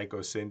had a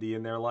Psycho Cindy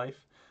in their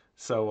life.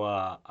 So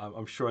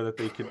I'm sure that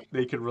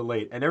they could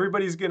relate. And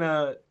everybody's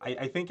gonna.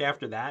 I think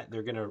after that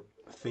they're gonna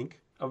think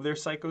of their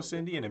Psycho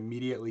Cindy and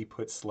immediately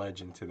put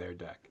Sledge into their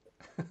deck.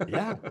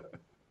 Yeah.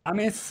 I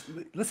mean,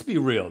 let's be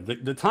real.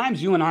 The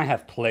times you and I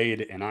have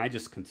played, and I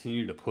just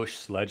continue to push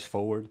Sledge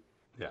forward,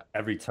 Yeah.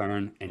 every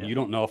turn, and you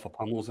don't know if a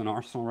pummel's in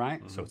arsenal, right?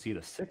 Mm-hmm. So it's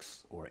either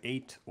 6 or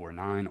 8 or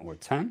 9 or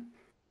 10,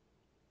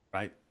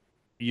 right?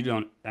 You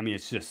don't. I mean,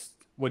 it's just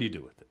what do you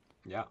do with it?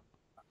 Yeah.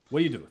 What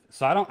do you do with it?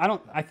 So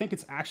I think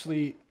it's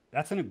actually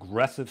that's an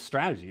aggressive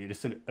strategy.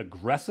 It's an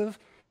aggressive,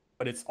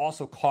 but it's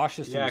also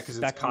cautious. Yeah, because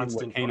it's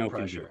constant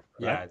pressure.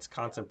 Yeah, it's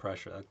constant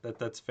pressure.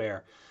 That's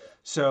fair.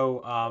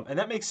 So, and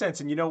that makes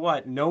sense. And you know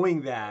what?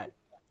 Knowing that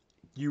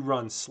you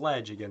run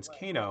Sledge against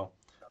Kano,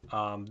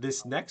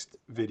 this next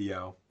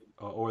video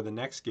or the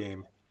next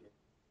game,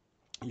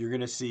 you're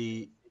going to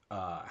see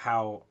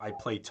how I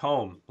play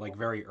Tome like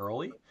very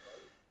early.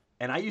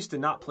 And I used to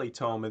not play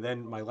Tome. And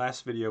then my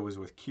last video was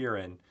with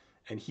Kieran,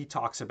 and he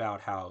talks about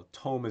how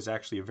Tome is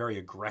actually a very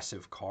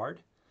aggressive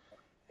card.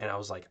 And I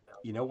was like,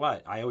 you know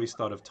what? I always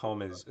thought of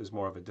Tome as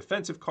more of a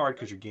defensive card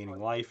because you're gaining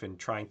life and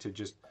trying to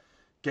just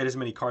get as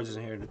many cards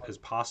in here as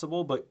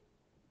possible. But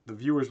the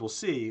viewers will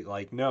see,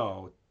 like,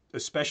 no,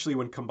 especially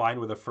when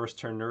combined with a first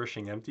turn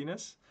Nourishing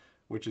Emptiness,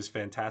 which is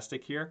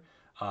fantastic here.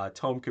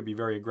 Tome could be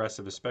very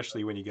aggressive,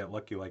 especially when you get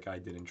lucky like I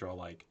did and draw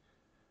like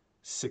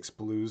 6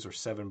 blues or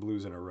 7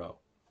 blues in a row.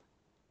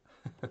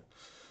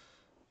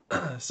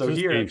 So this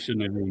here game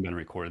shouldn't have even been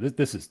recorded.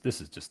 This is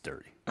just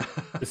dirty.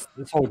 this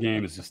whole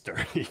game is just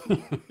dirty.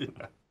 Yeah.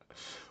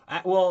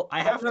 Well,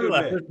 I have to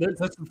admit,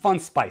 there's some fun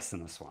spice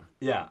in this one.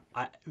 Yeah,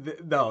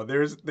 no,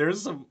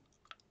 there's some.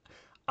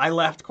 I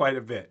laughed quite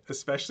a bit,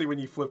 especially when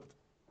you flipped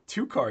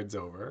 2 cards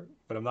over.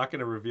 But I'm not going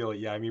to reveal it.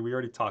 Yeah, I mean we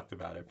already talked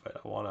about it,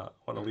 but I wanna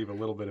leave a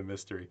little bit of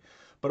mystery.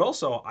 But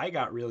also, I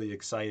got really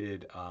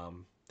excited.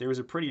 There was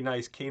a pretty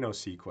nice Kano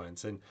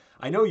sequence, and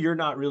I know you're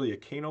not really a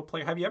Kano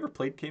player. Have you ever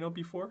played Kano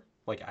before,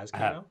 like as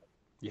Kano?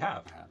 You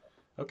have.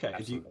 Okay.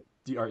 Absolutely.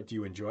 Do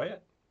you enjoy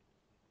it?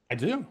 I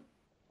do.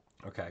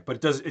 Okay,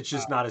 but it's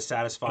just not as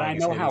satisfying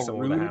but I know as how hitting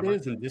someone with a rude hammer.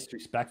 it is and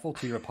disrespectful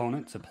to your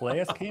opponent to play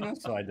as Kano,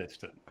 so I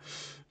ditched it.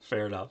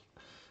 Fair enough.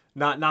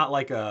 Not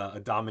like a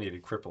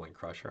dominated Crippling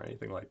Crush or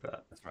anything like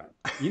that. That's right.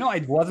 You know, I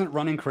wasn't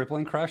running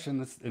Crippling Crush in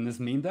this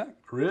meme deck.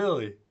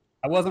 Really?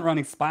 I wasn't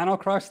running Spinal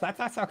Crush.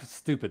 That's how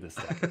stupid this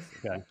deck is.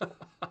 Okay.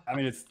 I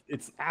mean,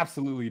 it's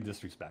absolutely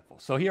disrespectful.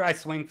 So here I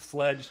swing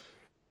Sledge,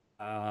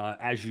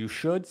 as you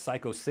should,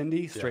 Psycho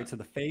Cindy straight to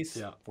the face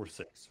for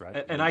 6,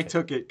 right? And I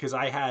took it because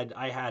I had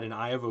an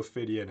Eye of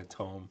Ophidia and a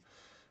Tome,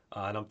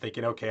 and I'm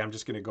thinking, okay, I'm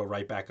just gonna go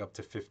right back up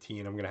to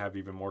 15. I'm gonna have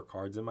even more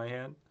cards in my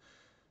hand.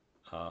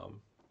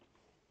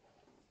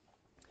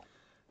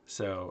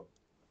 So,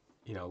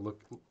 you know,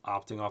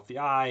 opting off the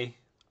eye.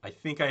 I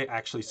think I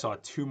actually saw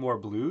 2 more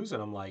blues,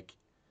 and I'm like,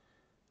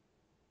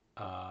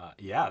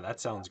 yeah, that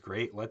sounds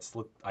great.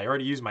 I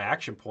already used my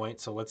action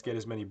point, so let's get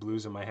as many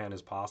blues in my hand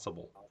as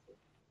possible.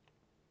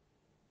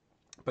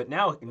 But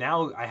now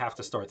I have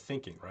to start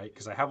thinking, right?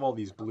 Because I have all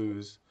these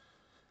blues.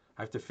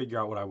 I have to figure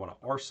out what I want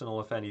to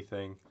arsenal, if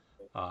anything,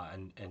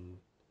 and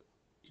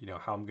you know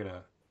how I'm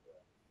gonna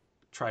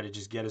try to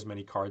just get as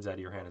many cards out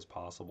of your hand as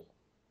possible.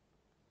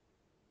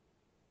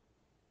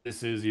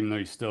 This is, even though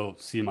you still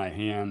see my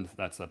hand,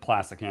 that's a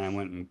plastic hand. I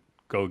went and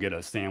go get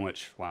a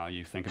sandwich while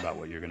you think about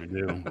what you're going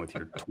to do with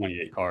your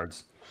 28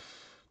 cards.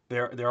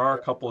 There are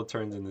a couple of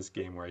turns in this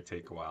game where I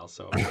take a while,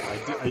 so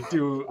I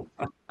do,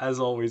 as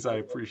always, I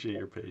appreciate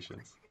your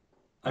patience.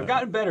 I've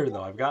gotten better,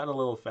 though. I've gotten a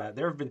little fat.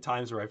 There have been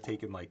times where I've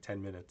taken like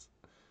 10 minutes.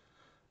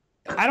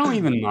 I don't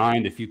even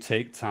mind if you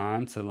take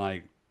time to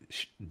like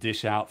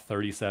dish out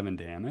 37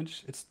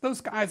 damage. It's those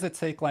guys that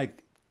take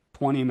like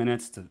 20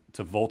 minutes to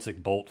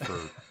Voltic Bolt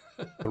for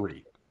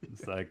 3.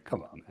 It's like,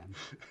 come on, man.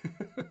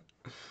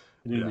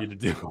 You didn't need to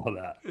do all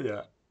that.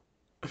 Yeah.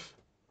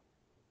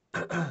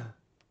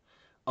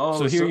 Oh,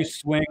 so here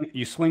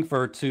you swing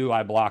for 2,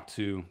 I block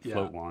 2,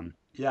 float 1.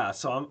 Yeah,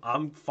 so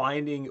I'm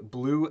finding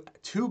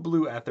 2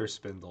 blue Ether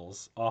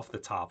Spindles off the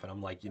top, and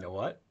I'm like, you know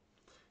what?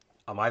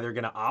 I'm either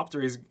gonna opt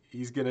or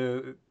he's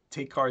gonna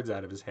take cards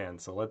out of his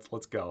hand. So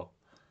let's go.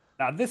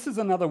 Now this is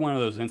another one of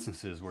those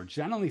instances where,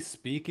 generally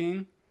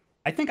speaking,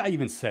 I think I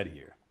even said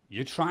here,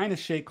 you're trying to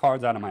shake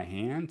cards out of my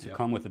hand to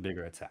come with a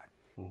bigger attack.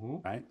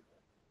 right?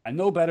 I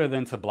know better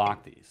than to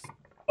block these.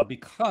 But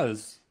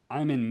because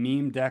I'm in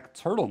meme deck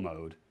turtle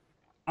mode,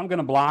 I'm going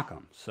to block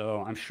them.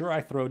 So I'm sure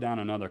I throw down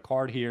another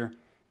card here,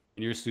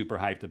 and you're super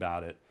hyped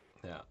about it.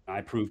 Yeah.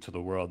 I prove to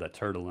the world that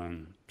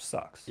turtling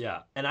sucks.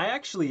 Yeah. And I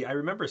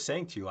remember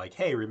saying to you, like,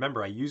 hey,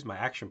 remember, I used my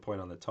action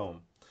point on the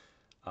tome.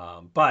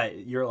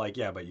 But you're like,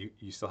 yeah, but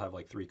you still have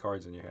like 3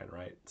 cards in your hand,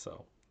 right?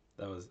 So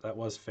that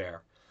was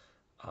fair.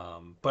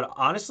 But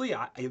honestly,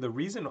 the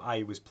reason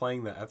I was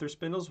playing the Ether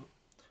Spindles,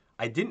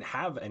 I didn't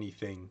have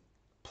anything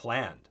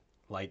planned,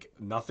 like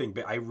nothing.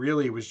 But I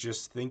really was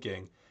just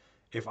thinking,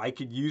 if I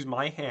could use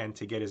my hand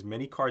to get as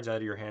many cards out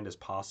of your hand as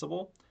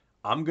possible,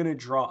 I'm gonna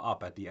draw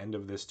up at the end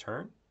of this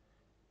turn,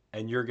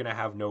 and you're gonna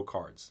have no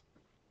cards.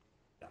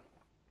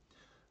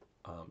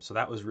 So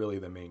that was really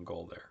the main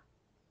goal there.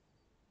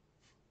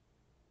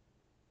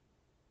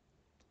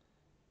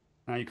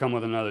 Now you come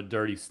with another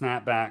dirty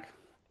snapback.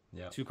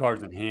 Yeah. 2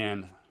 cards in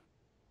hand.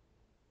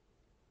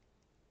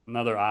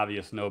 Another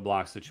obvious no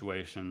block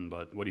situation,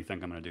 but what do you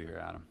think I'm going to do here,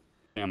 Adam?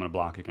 I'm going to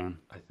block again.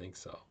 I think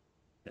so.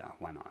 Yeah,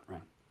 why not,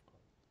 right?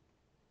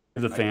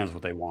 Give the fans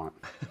what they want.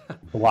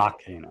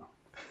 Block Kano.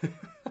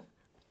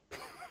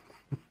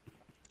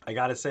 I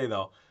gotta say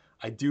though,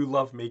 I do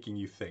love making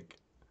you think.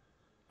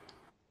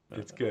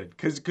 It's good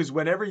because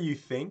whenever you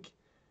think,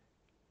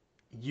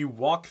 you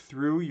walk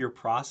through your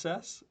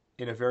process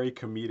in a very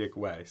comedic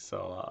way.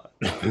 So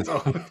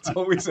it's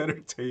always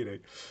entertaining.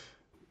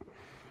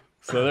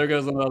 So there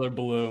goes another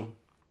blue,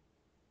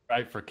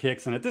 right, for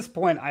kicks. And at this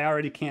point, I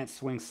already can't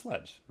swing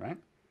Sledge, right?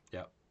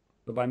 Yeah.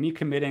 So by me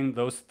committing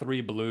those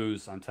 3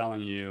 blues, I'm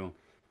telling you,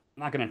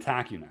 I'm not going to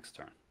attack you next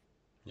turn.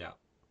 Yeah.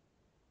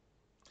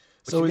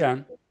 Which so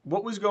again,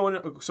 what was going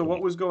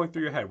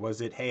through your head?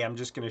 Was it, hey, I'm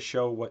just going to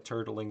show what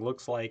turtling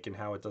looks like and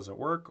how it doesn't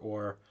work,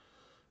 or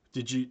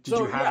did you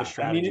have a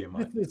strategy in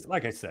mind?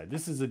 Like I said,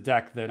 this is a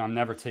deck that I'm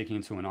never taking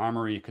into an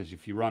armory, because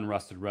if you run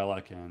Rusted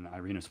Relic and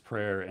Irina's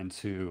Prayer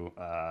into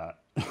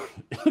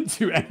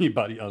into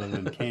anybody other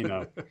than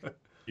Kano,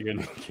 you're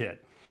gonna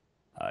get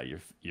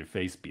your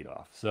face beat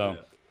off. So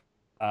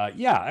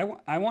I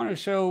want to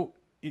show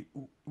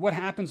what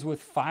happens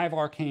with 5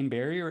 Arcane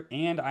Barrier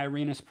and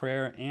Irina's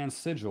Prayer and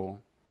Sigil,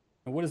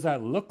 and what does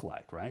that look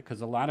like, right?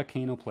 Because a lot of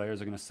Kano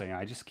players are gonna say,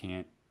 I just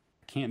can't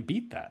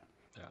beat that.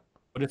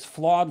 But it's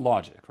flawed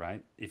logic,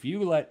 right? If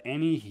you let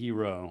any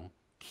hero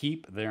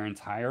keep their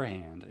entire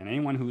hand, and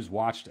anyone who's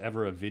watched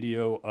ever a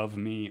video of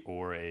me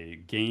or a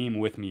game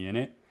with me in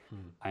it,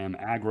 I am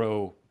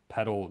aggro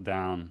pedal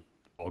down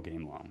all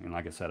game long. And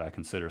like I said, I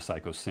consider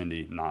Psycho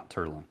Cindy not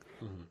turtling.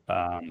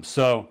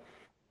 So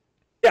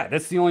yeah,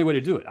 that's the only way to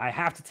do it. I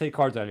have to take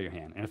cards out of your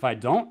hand. And if I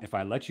don't, if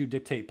I let you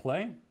dictate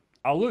play,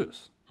 I'll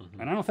lose.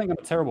 And I don't think I'm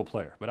a terrible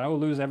player, but I will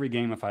lose every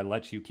game if I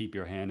let you keep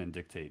your hand and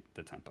dictate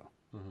the tempo.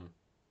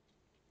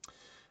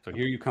 So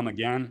here you come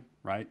again,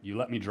 right? You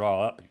let me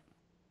draw up,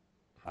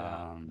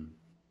 and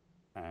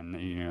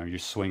you're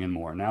swinging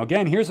more. Now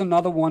again, here's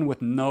another one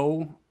with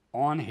no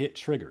on-hit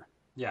trigger.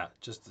 Yeah,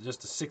 just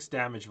a 6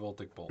 damage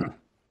Voltic Bolt.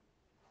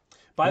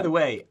 By the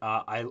way,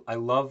 I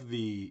love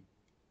the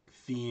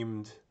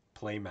themed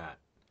playmat.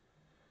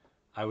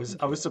 I was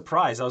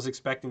surprised. I was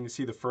expecting to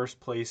see the first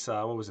place.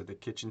 What was it? The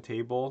Kitchen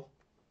Table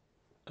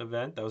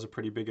event. That was a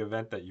pretty big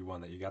event that you won.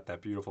 That you got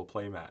that beautiful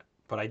playmat.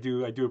 But I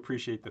do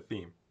appreciate the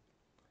theme.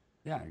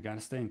 Yeah, you got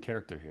to stay in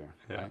character here,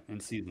 right? In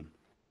season.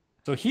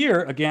 So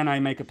here, again, I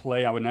make a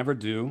play I would never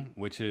do,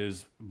 which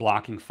is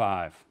blocking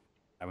 5.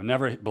 I would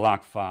never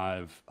block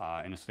 5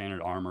 in a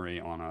standard armory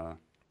on a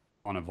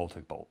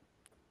Voltic Bolt.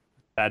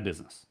 Bad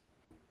business.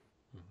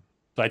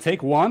 So I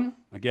take 1,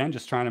 again,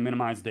 just trying to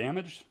minimize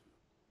damage.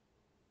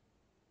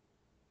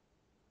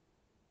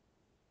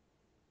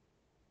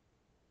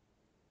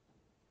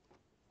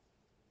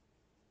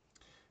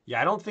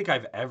 Yeah, I don't think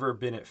I've ever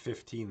been at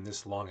 15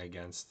 this long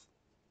against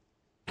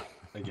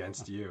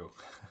you.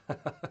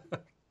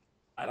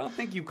 I don't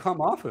think you come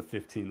off of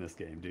 15 this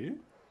game, do you?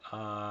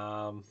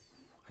 I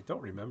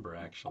don't remember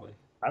actually.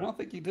 I don't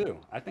think you do.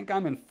 I think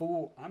I'm in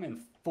full.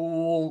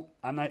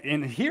 I'm not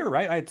in here,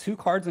 right? I had 2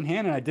 cards in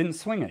hand and I didn't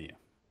swing at you,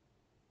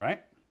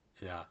 right?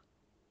 Yeah.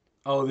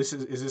 Oh, is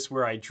this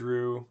where I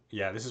drew?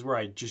 Yeah, this is where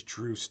I just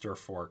drew Stir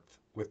Forked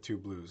with 2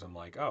 blues. I'm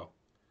like, oh,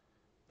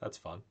 that's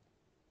fun.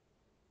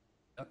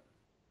 Yep.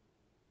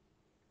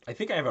 I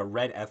think I have a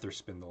red Ether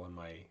Spindle in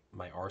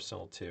my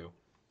arsenal too.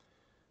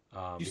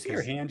 You see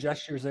your hand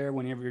gestures there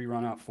whenever you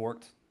run out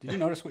forked? Did you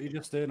notice what you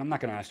just did? I'm not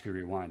going to ask you to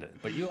rewind it,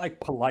 but you like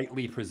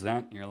politely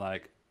present. You're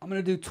like, I'm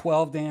going to do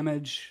 12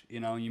 damage.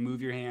 You know, you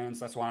move your hands.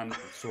 That's why I'm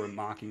sort of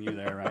mocking you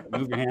there, right?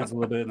 Move your hands a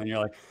little bit, and then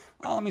you're like,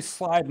 oh, let me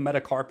slide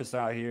Metacarpus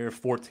out here,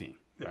 14,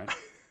 right?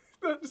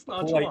 That's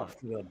nonchalant.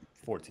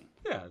 14.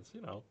 Yeah, it's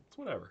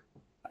whatever.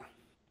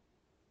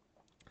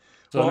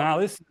 So now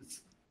this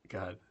is,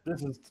 God.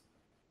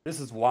 This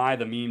is why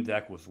the meme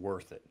deck was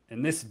worth it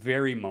in this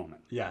very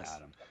moment. Yes.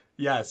 Adam.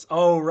 Yes.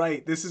 Oh,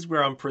 right. This is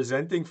where I'm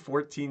presenting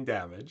 14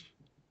 damage.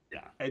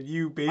 Yeah. And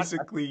you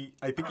basically,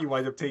 I think you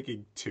wind up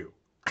taking 2.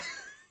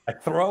 I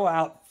throw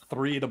out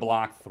 3 to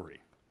block 3,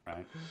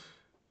 right?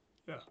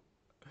 Yeah.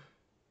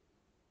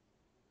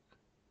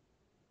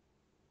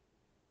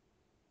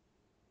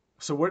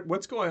 So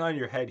what's going on in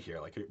your head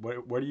here? Like,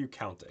 what are you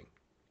counting?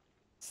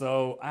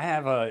 So I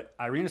have a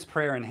Irena's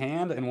Prayer in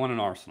hand and one in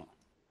arsenal.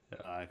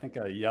 Yeah. I think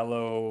a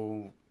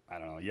yellow, I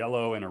don't know,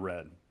 yellow and a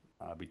red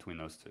between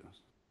those two.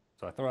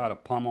 So I throw out a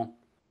pummel,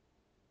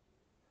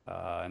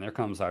 and there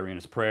comes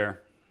Irena's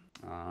Prayer.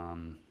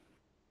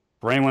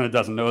 For anyone that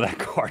doesn't know that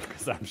card,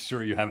 because I'm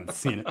sure you haven't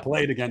seen it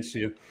played against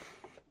you,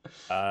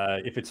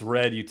 if it's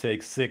red, you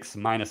take 6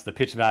 minus the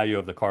pitch value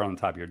of the card on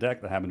the top of your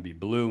deck that happen to be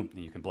blue,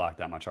 and you can block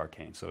that much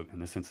arcane. So in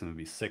this instance, it would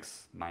be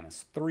 6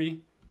 minus 3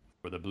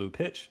 for the blue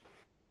pitch.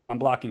 I'm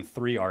blocking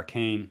 3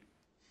 arcane.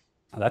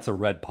 That's a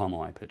red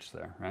pummel I pitched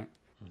there, right?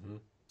 Mm-hmm.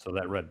 So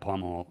that red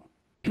pummel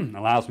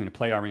allows me to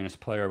play Arena's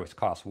Player, which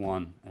costs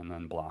 1, and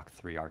then block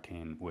 3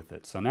 arcane with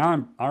it. So now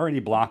I'm already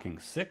blocking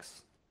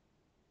 6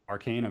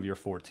 arcane of your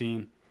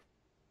 14.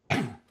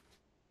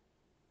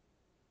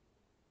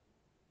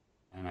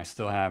 And I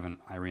still have an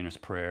Irena's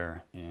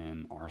Prayer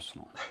in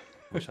Arsenal,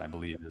 which I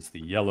believe is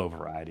the yellow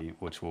variety,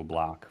 which will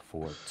block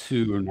for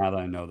 2, now that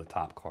I know the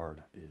top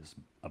card is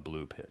a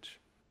blue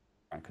pitch.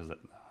 Right? Because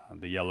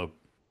the yellow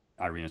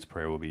Irena's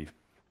Prayer will be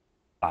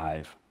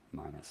 5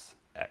 minus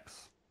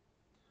X.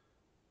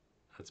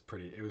 That's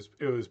pretty. It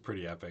was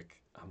pretty epic.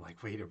 I'm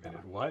like, wait a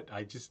minute, what?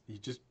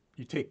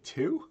 You take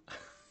 2?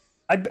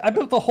 I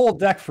built the whole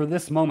deck for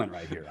this moment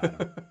right here,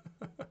 Adam.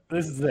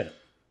 This is it.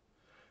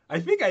 I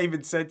think I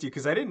even sent you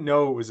because I didn't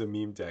know it was a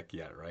meme deck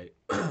yet, right?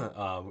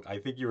 I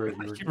think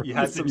you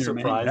had some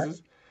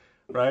surprises,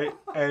 right?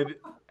 And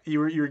you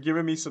were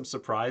giving me some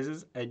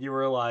surprises, and you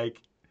were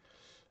like,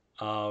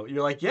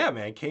 yeah,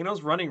 man,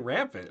 Kano's running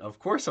rampant. Of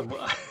course I'm.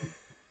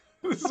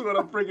 This is what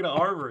I'm bringing to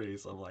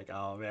armories. I'm like,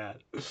 oh man,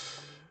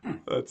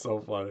 that's so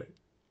funny.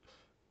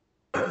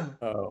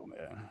 Oh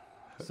man.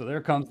 So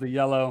there comes the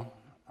yellow.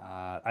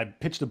 I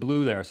pitched a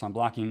blue there, so I'm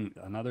blocking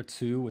another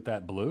 2 with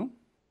that blue,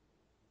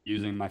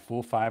 using my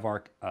full 5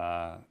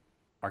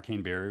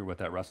 arcane barrier with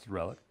that rusted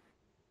relic.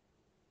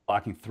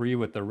 Blocking 3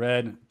 with the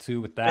red,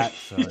 2 with that.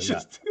 So yeah,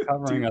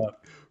 covering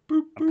up.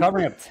 Boop, boop. I'm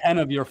covering up 10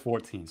 of your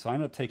 14, so I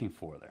ended up taking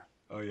 4 there.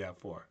 Oh yeah,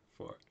 4.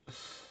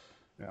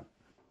 Yeah.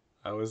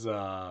 I was.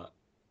 I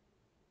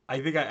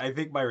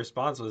think my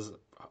response was,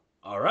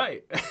 all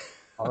right.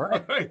 All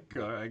right.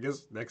 I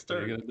guess next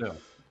turn. What are you gonna do?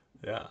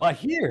 Yeah. But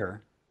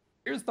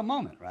here's the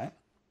moment, right?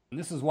 And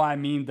this is why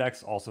meme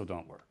decks also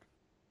don't work.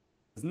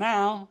 Because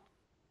now,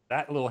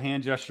 that little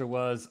hand gesture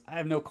was, I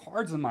have no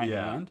cards in my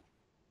hand.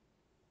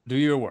 Do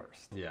your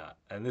worst. Yeah,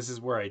 and this is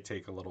where I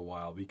take a little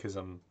while because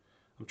I'm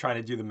trying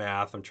to do the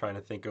math. I'm trying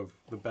to think of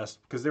the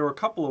best, because there were a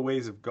couple of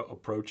ways of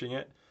approaching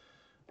it.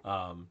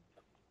 I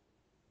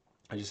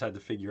just had to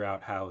figure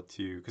out how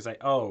to, because I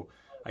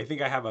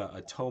think I have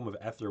a Tome of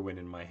Etherwind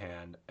in my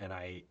hand, and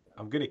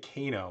I'm gonna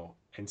Kano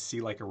and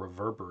see like a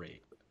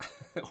reverberate.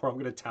 Or I'm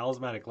gonna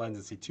Talismanic Lens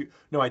and see 2.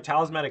 No, I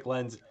Talismanic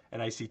Lens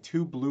and I see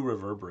 2 blue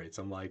reverberates.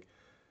 I'm like,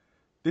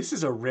 this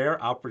is a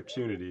rare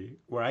opportunity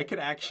where I could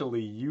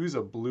actually use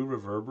a blue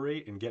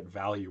reverberate and get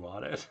value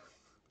on it.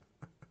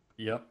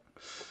 Yep.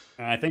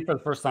 And I think for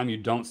the first time you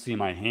don't see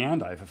my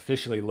hand, I've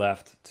officially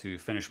left to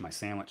finish my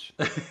sandwich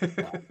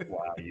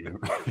while you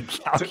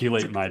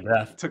calculate my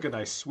death. Took a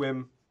nice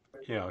swim,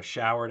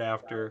 showered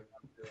after.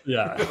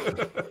 Yeah.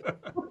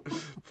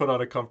 Put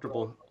on a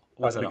comfortable,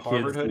 was that a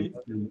Harvard hoodie?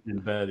 In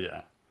bed,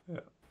 yeah.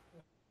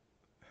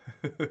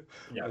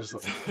 Yeah.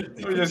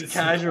 Just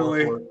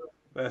casually.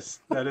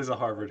 That is a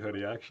Harvard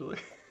hoodie, actually.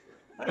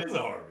 That is a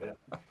Harvard,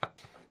 yeah.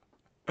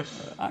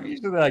 I'm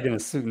usually like in a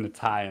suit and a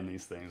tie in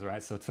these things,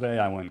 right? So today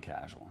I went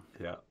casual.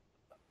 Yeah.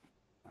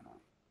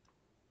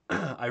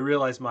 I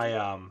realized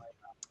my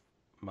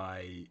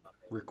my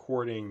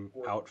recording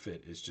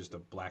outfit is just a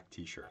black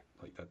t-shirt.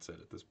 Like, that's it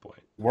at this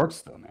point.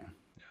 Works though, man.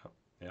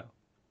 Yeah.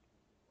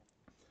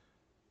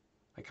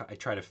 I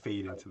try to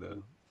fade into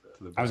the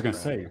I was gonna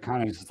say, you're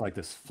kind of just like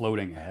this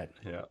floating head.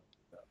 Yeah.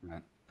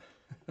 Right.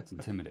 It's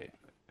intimidating.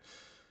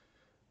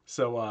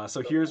 So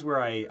here's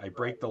where I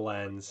break the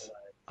lens.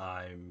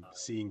 I'm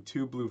seeing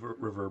 2 blue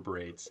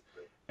reverberates,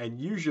 and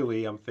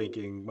usually I'm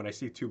thinking, when I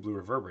see 2 blue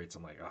reverberates,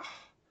 I'm like, oh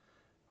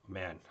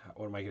man,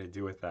 what am I going to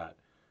do with that?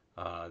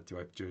 Do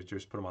I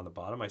just put them on the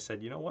bottom? I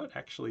said, you know what?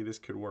 Actually, this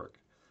could work,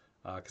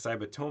 because I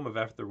have a Tome of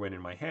Etherwind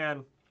in my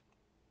hand.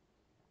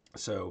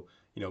 So,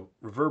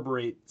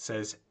 reverberate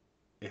says,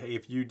 hey,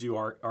 if you do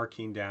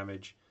arcane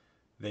damage,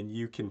 then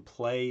you can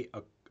play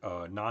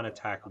a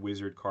non-attack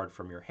wizard card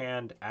from your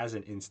hand as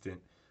an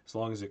instant, as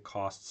long as it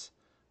costs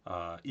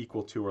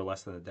equal to or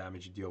less than the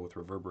damage you deal with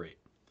reverberate.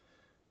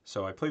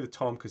 So I play the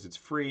Tome because it's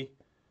free.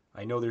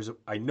 I know there's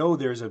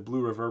a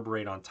blue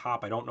reverberate on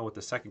top. I don't know what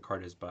the second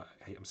card is, but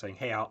I'm saying,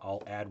 hey,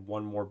 I'll add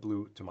 1 more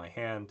blue to my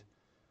hand.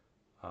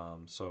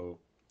 So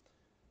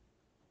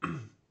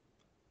I'm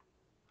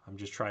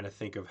just trying to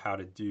think of how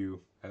to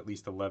do at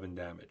least 11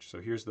 damage. So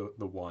here's the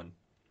 1.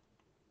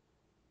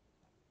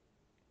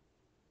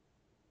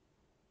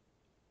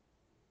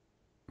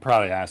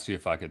 Probably asked you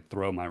if I could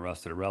throw my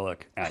rusted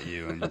relic at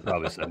you, and you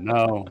probably said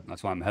no.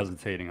 That's why I'm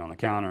hesitating on the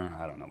counter.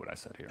 I don't know what I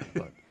said here,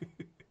 but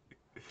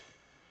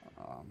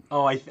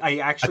Oh, I I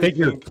actually think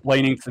you're think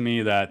explaining to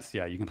me that,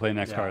 yeah, you can play the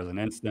next yeah, card as an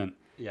instant,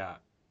 yeah,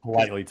 because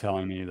politely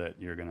telling me that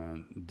you're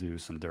going to do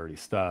some dirty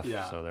stuff.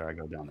 yeah, So there I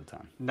go down to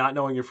 10. not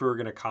knowing if we were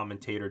gonna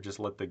commentate or just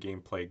let the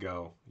gameplay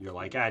go. You're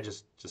like,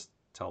 just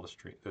tell the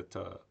street that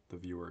the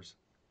viewers.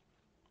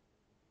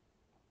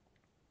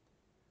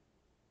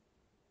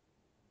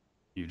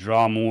 You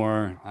draw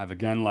more. I've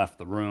again left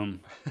the room.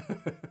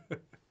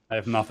 I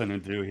have nothing to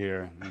do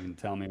here. You can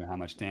tell me how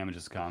much damage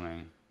is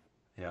coming.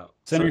 Yeah.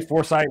 Sentry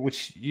Foresight,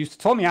 which you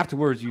told me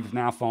afterwards you've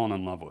now fallen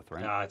in love with,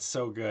 right? It's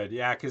so good.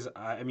 Yeah, because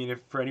I mean,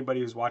 if for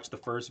anybody who's watched the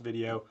first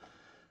video,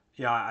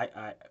 yeah,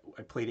 I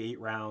played 8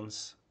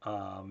 rounds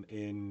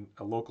in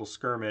a local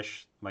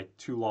skirmish. My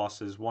 2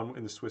 losses, one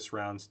in the Swiss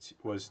rounds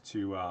was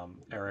to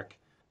Eric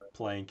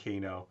playing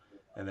Kano,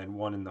 and then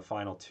one in the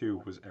final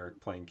 2 was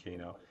Eric playing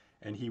Kano.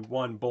 And he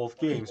won both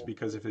games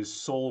because of his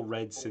Soul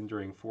Red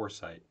Cindering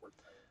Foresight.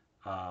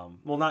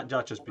 Well, not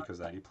just because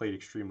of that. He played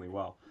extremely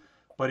well.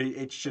 But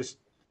it's just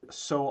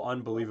so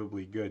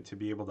unbelievably good to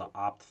be able to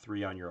opt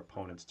 3 on your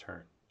opponent's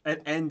turn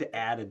and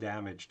add a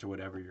damage to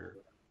whatever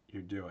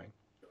you're doing.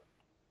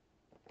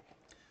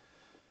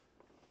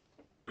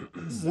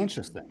 This is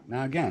interesting.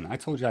 Now, again, I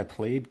told you I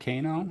played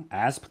Kano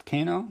as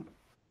Kano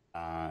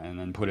and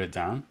then put it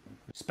down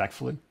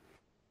respectfully.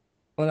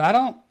 But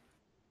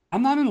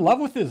I'm not in love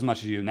with it as much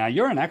as you. Now,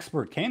 you're an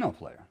expert Kano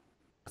player.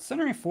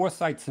 Considering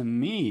Foresight to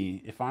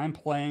me, if I'm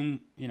playing,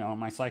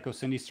 my Psycho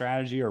Cindy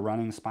strategy or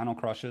running Spinal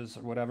Crushes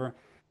or whatever, I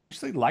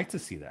actually like to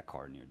see that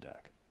card in your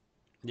deck.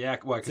 Yeah,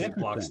 what, because it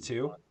blocks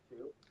 2?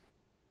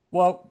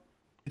 Well,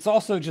 it's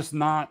also just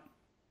not,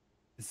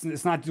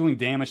 it's not doing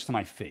damage to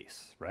my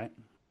face, right?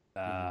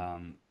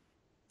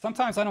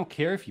 Sometimes I don't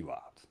care if you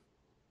opt.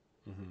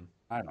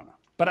 I don't know.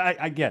 But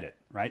I get it,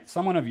 right?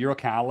 Someone of your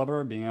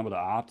caliber being able to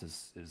opt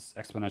is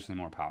exponentially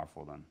more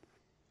powerful than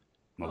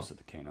most of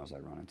the Kanos I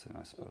run into,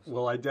 I suppose.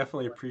 Well, I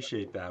definitely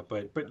appreciate that,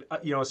 but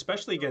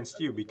especially against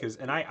you because,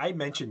 and I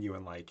mention you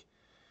in like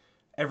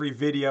every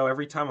video,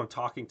 every time I'm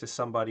talking to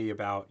somebody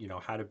about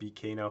how to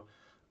beat Kano,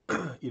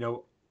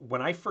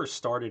 when I first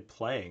started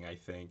playing, I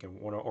think, and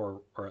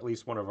or at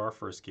least one of our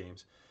first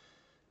games,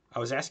 I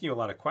was asking you a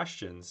lot of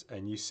questions,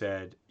 and you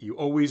said you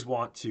always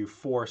want to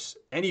force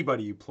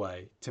anybody you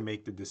play to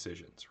make the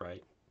decisions,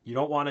 right? You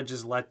don't want to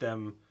just let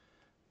them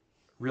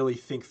really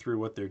think through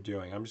what they're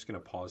doing. I'm just going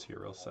to pause here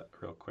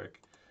real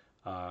quick.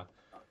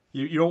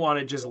 You don't want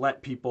to just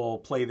let people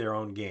play their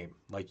own game.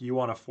 Like, you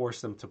want to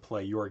force them to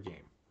play your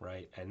game,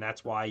 right? And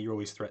that's why you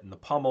always threaten the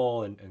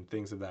pummel and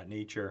things of that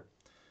nature.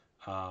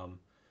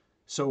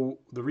 So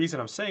the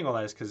reason I'm saying all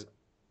that is because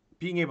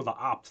being able to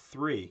opt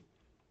 3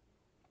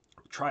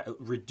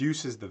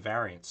 reduces the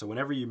variance. So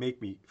whenever you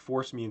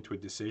force me into a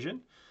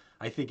decision,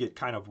 I think it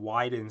kind of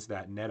widens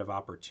that net of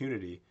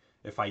opportunity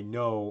if I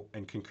know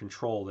and can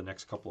control the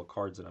next couple of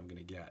cards that I'm going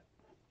to get.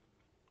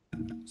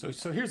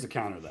 So here's the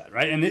counter to that,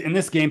 right? And in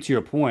this game, to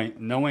your point,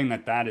 knowing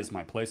that is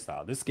my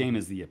playstyle, this game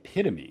is the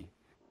epitome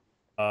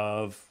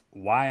of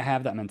why I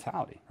have that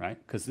mentality, right?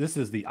 Because this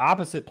is the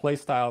opposite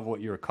playstyle of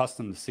what you're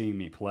accustomed to seeing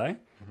me play.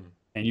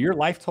 And your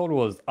life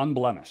total is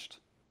unblemished,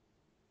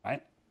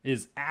 right?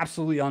 Is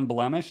absolutely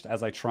unblemished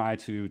as I try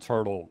to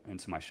turtle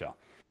into my shell.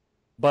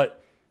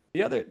 But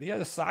the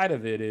other side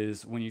of it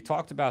is when you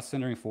talked about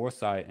Cindering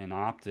Foresight and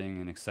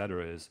opting and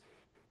etc. is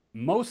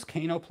most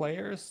Kano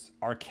players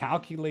are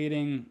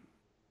calculating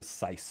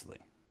precisely,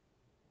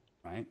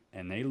 right?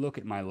 And they look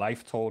at my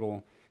life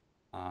total.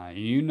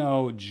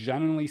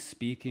 Generally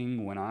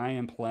speaking, when I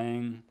am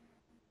playing,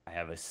 I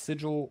have a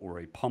sigil or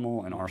a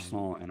pummel and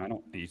arsenal, and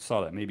you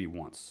saw that maybe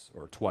once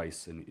or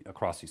twice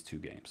across these 2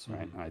 games,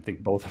 right? I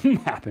think both of them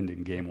happened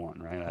in game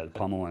 1, right? I had a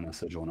pummel and a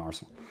sigil and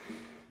arsenal.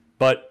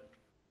 But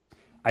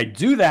I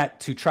do that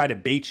to try to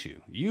bait you.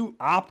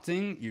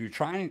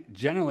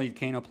 Generally,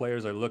 Kano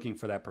players are looking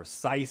for that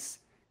precise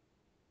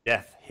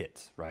death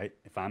hit, right?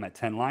 If I'm at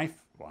 10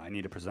 life, well, I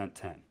need to present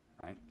 10,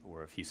 right?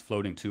 Or if he's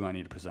floating 2, I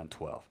need to present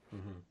 12.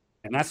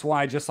 And that's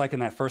why, just like in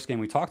that first game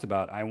we talked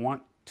about, I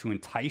want to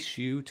entice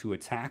you to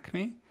attack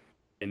me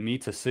and me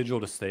to sigil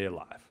to stay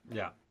alive.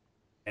 Yeah.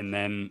 And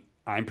then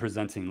I'm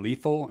presenting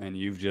lethal, and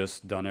you've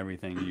just done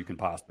everything you can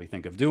possibly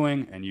think of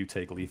doing, and you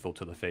take lethal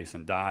to the face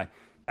and die.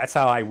 That's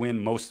how I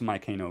win most of my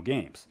Kano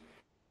games.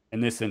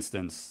 In this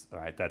instance, all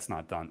right, that's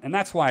not done. And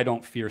that's why I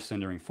don't fear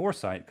Cindering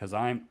Foresight, because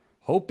I'm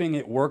hoping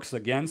it works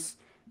against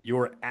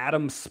your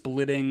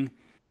atom-splitting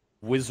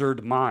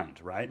wizard mind,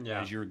 right?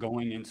 Yeah. As you're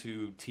going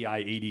into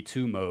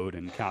TI-82 mode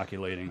and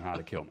calculating how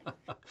to kill me.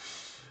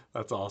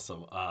 That's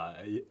awesome.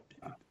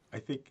 I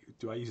think,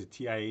 do I use a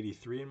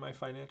TI-83 in my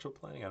financial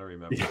planning? I don't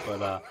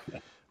remember.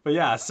 But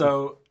yeah,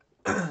 so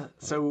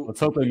let's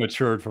hope they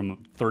matured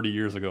from 30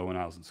 years ago when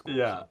I was in school.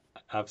 Yeah,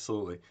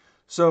 absolutely.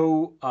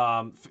 So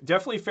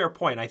definitely fair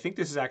point. I think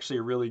this is actually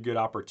a really good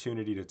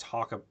opportunity to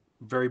talk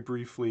very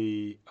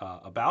briefly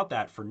about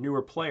that for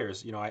newer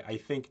players. I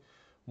think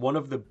one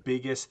of the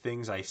biggest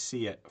things I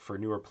see for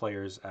newer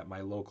players at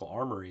my local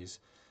armories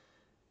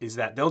is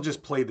that they'll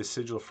just play the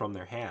sigil from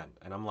their hand.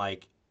 And I'm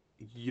like,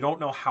 you don't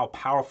know how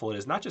powerful it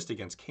is, not just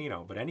against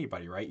Kano, but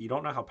anybody, right? You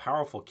don't know how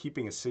powerful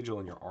keeping a sigil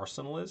in your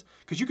arsenal is,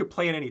 because you could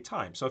play it any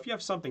time. So if you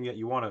have something that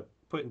you want to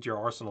put into your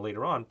arsenal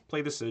later on,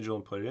 play the sigil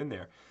and put it in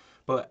there.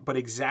 But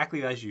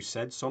exactly as you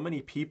said, so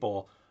many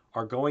people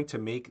are going to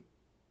make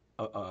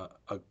a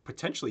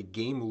potentially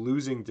game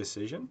losing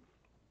decision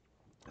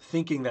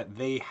thinking that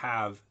they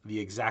have the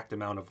exact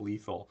amount of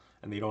lethal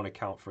and they don't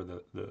account for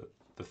the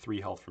 3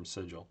 health from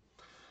sigil.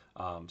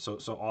 So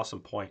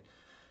awesome point.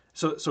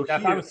 So Yeah,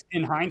 if I here, was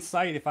in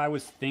hindsight, if I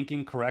was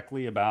thinking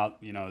correctly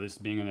about, this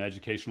being an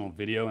educational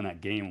video and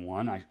that game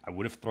one, I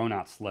would have thrown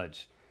out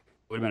Sledge.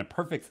 It would have been a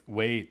perfect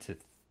way to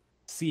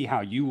see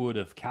how you would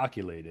have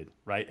calculated,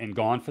 right? And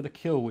gone for the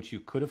kill, which you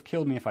could have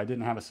killed me if I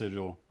didn't have a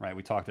sigil, right?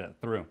 We talked that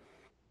through.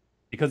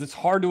 Because it's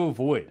hard to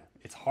avoid.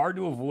 It's hard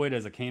to avoid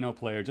as a Kano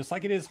player, just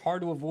like it is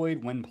hard to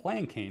avoid when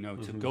playing Kano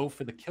to go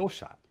for the kill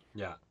shot.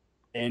 yeah,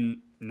 And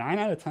 9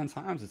 out of 10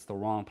 times it's the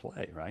wrong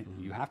play, right?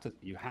 Mm-hmm.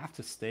 You have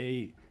to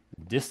stay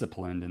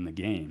disciplined in the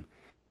game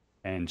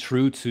and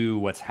true to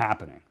what's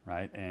happening,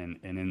 right? And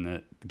in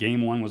the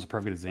game one was a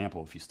perfect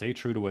example. If you stay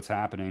true to what's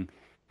happening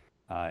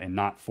and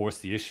not force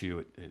the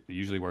issue, it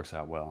usually works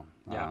out well.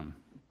 Yeah,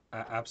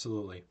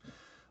 absolutely.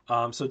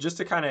 So just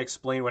to kind of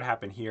explain what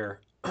happened here,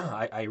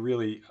 I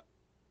really,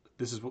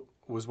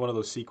 was one of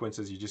those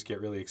sequences you just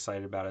get really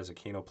excited about as a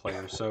Kano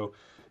player. So,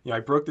 I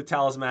broke the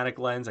talismanic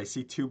lens. I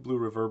see 2 blue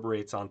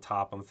reverberates on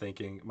top. I'm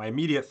thinking, my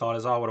immediate thought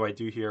is, oh, what do I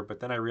do here? But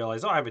then I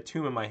realize, oh, I have a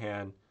tomb in my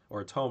hand,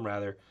 or a tome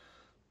rather.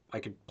 I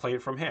could play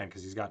it from hand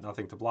because he's got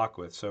nothing to block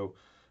with. So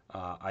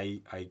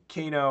I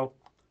Kano,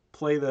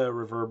 play the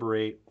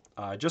reverberate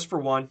just for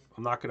 1.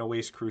 I'm not going to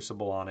waste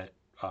Crucible on it,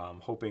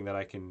 hoping that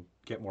I can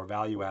get more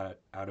value out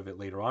of it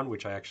later on,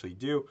 which I actually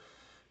do,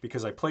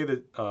 because I play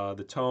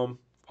the tome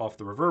off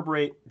the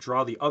reverberate,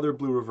 draw the other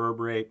blue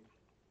reverberate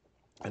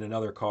and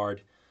another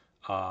card.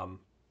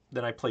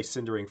 Then I play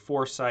Cindering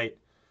Foresight,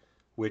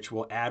 which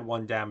will add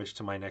 1 damage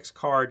to my next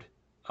card.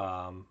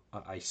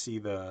 I see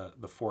the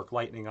Fork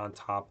Lightning on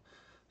top,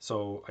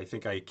 so I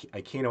think I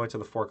Kano into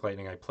the Fork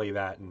Lightning. I play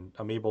that, and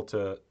I'm able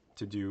to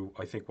do,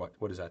 I think,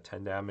 what is that,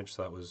 10 damage?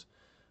 So that was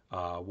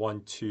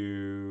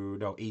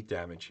 8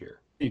 damage here.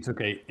 He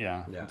took 8,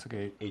 yeah. Yeah, He took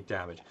 8. 8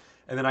 damage.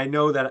 And then I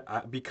know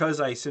that because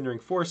I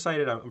Cindering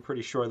Foresighted, I'm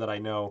pretty sure that I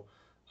know,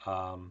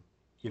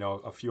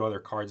 a few other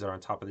cards that are on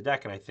top of the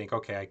deck, and I think,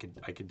 okay, I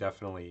could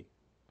definitely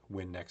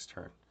win next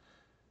turn.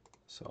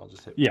 So I'll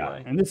just hit Yeah,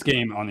 play. and this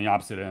game on the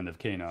opposite end of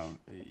Kano,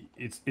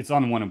 it's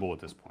unwinnable at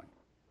this point.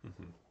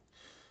 Mm-hmm.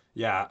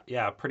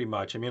 Yeah, pretty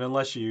much. I mean,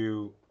 unless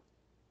you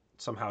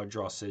somehow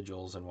draw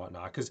sigils and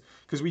whatnot,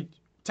 because we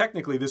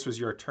technically this was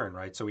your turn,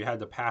 right? So we had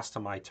to pass to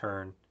my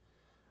turn.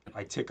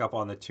 I tick up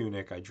on the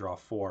tunic, I draw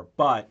 4,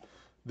 but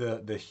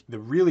the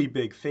really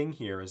big thing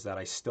here is that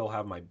I still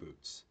have my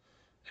boots,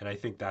 and I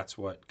think that's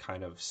what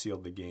kind of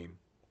sealed the game.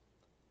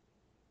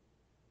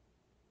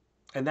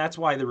 And that's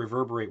why the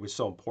reverberate was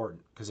so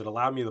important, because it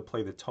allowed me to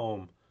play the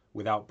tome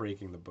without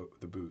breaking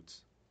the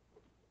boots.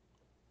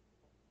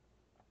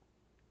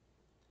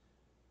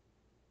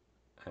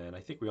 And I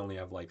think we only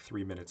have like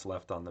 3 minutes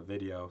left on the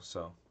video,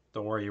 so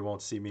don't worry, you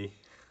won't see me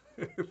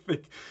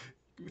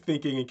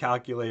thinking and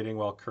calculating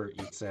while Kurt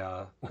eats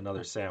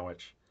another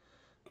sandwich.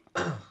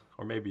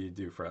 Or maybe you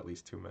do for at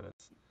least 2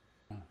 minutes.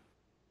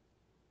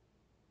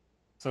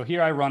 So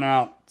here I run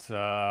out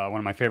one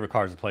of my favorite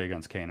cards to play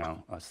against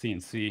Kano,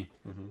 CNC.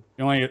 Mm-hmm.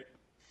 It only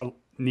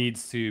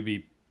needs to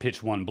be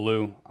pitch 1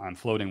 blue. I'm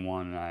floating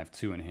 1, and I have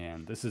 2 in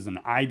hand. This is an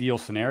ideal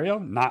scenario,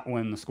 not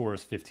when the score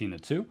is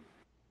 15-2.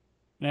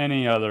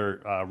 Any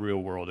other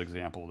real-world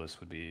example, this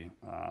would be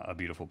a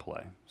beautiful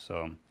play.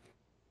 So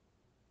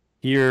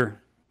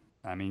here,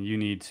 I mean, you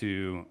need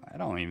to, I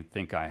don't even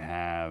think I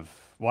have,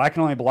 well, I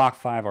can only block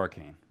 5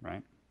 Arcane,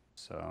 right?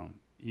 So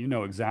you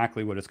know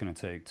exactly what it's going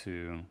to take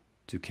to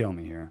kill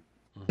me here.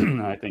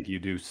 Mm-hmm. I think you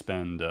do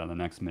spend the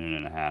next minute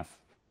and a half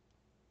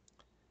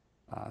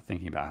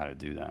thinking about how to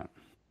do that.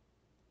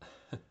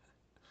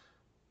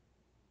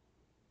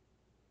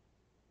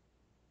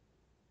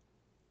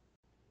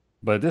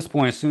 But at this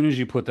point, as soon as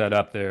you put that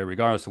up there,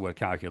 regardless of what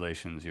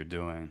calculations you're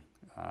doing,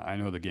 I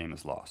know the game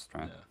is lost,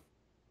 right?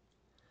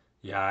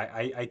 Yeah,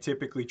 I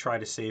typically try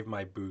to save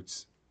my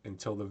boots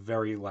until the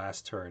very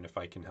last turn if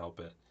I can help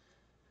it.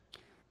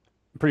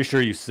 I'm pretty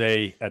sure you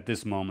say at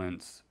this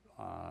moment,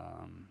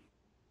 I'm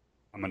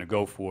going to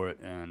go for it,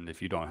 and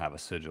if you don't have a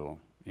sigil,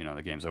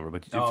 the game's over.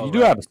 But if you do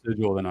have a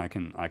sigil, then I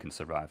can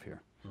survive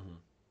here. Mm-hmm.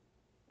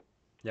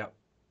 Yep,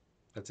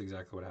 that's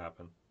exactly what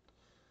happened.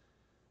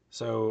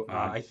 So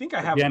I think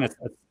I have. Again,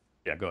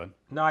 yeah, go ahead.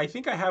 No, I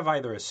think I have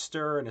either a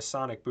stir and a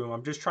sonic boom.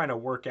 I'm just trying to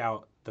work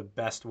out the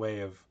best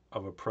way of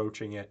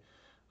approaching it.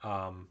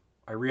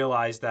 I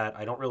realize that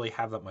I don't really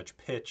have that much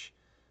pitch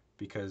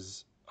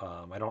because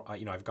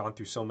I've gone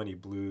through so many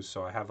blues,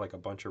 so I have like a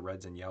bunch of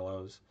reds and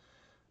yellows,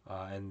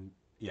 and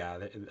yeah,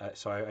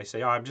 so I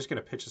say, oh, I'm just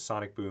gonna pitch the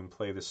sonic boom,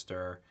 play the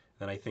stir,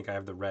 then I think I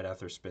have the red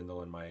ether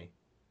spindle in my,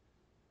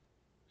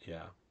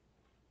 yeah.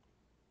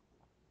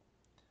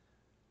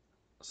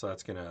 So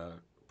that's gonna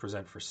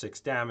present for 6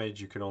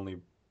 damage. You can only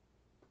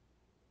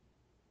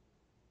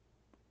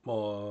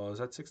Well, is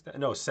that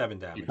no, 7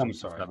 damage. You come I'm with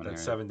the sorry. 7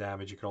 That's here. 7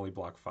 damage. You can only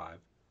block 5.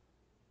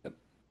 Yep.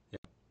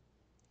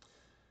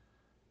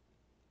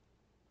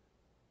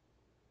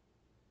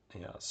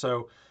 Yeah.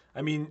 So,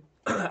 I mean,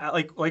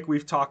 like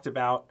we've talked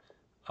about.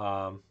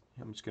 I'm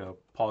just gonna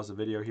pause the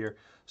video here.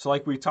 So,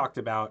 like we talked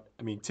about,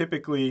 I mean,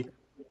 typically,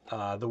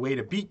 the way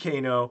to beat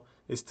Kano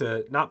is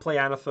to not play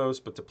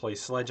Anathos, but to play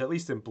Sledge, at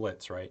least in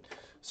Blitz, right?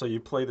 So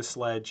you play the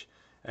Sledge,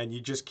 and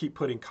you just keep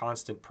putting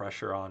constant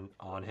pressure on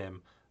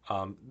him.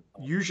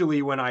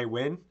 Usually, when I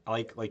win,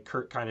 like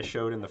Kurt kind of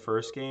showed in the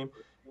first game,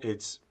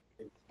 it's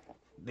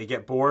they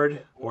get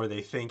bored or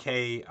they think,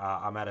 hey,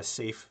 I'm at a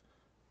safe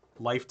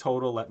life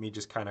total. Let me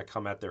just kind of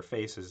come at their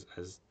face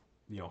as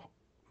you know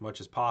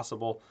much as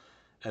possible,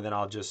 and then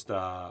I'll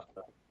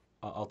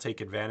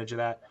take advantage of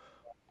that.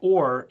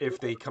 Or if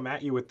they come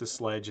at you with the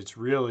sledge, it's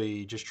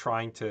really just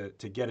trying to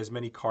get as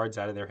many cards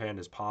out of their hand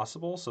as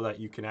possible so that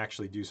you can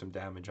actually do some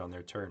damage on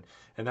their turn.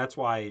 And that's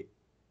why,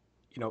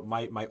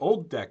 my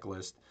old deck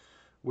list,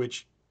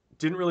 which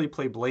didn't really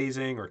play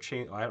Blazing or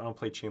Chain. I don't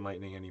play Chain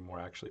Lightning anymore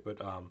actually, but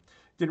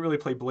didn't really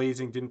play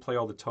Blazing. Didn't play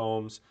all the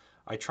tomes.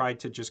 I tried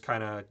to just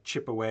kind of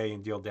chip away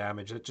and deal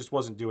damage. It just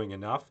wasn't doing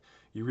enough.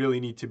 You really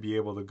need to be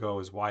able to go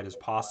as wide as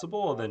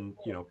possible, and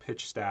then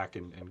pitch stack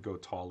and go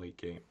tall late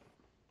game.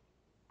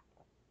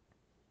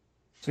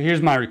 So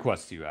here's my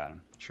request to you,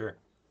 Adam. Sure.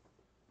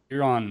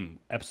 You're on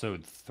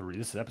episode 3.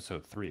 This is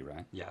episode 3,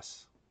 right?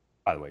 Yes.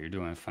 By the way, you're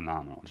doing a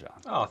phenomenal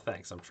job. Oh,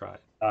 thanks. I'm trying.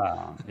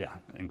 Yeah,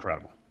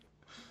 incredible.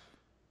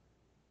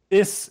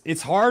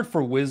 It's hard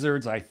for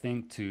Wizards, I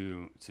think,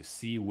 to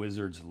see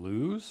Wizards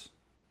lose,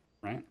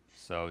 right?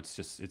 So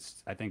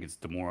I think it's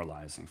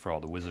demoralizing for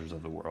all the Wizards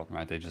of the world,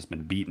 right? They've just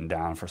been beaten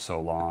down for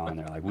so long, and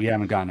they're like, we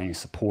haven't gotten any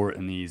support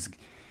in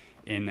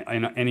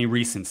any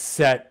recent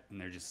set,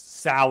 and they're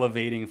just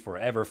salivating for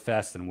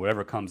Everfest and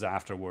whatever comes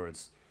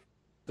afterwards.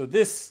 So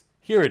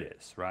here it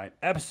is, right?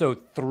 Episode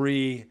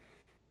 3,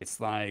 it's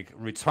like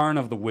Return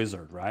of the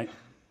Wizard, right?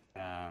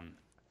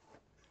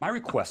 My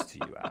request to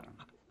you, Adam,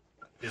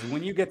 is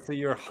when you get to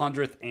your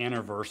 100th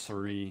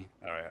anniversary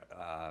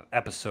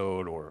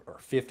episode or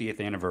 50th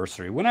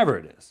anniversary, whenever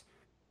it is,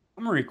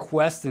 I'm going to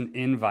request an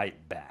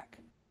invite back.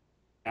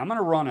 I'm going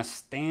to run a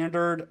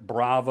standard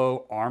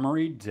Bravo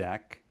Armory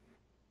deck,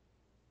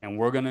 and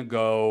we're going to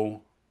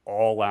go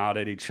all out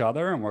at each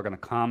other, and we're going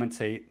to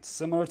commentate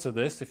similar to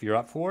this, if you're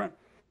up for it,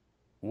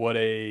 what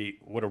a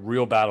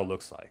real battle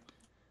looks like.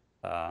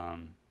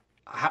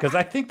 Because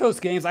I think those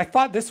games, I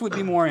thought this would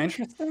be more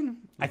interesting.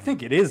 I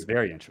think it is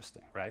very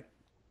interesting, right?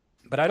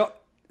 But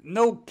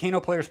no Kano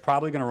player's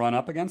probably going to run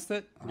up against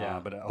it. Yeah.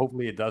 But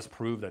hopefully it does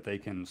prove that they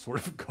can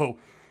sort of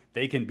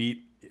they can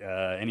beat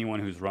anyone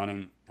who's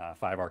running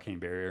 5 Arcane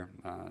Barrier,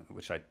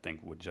 which I think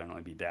would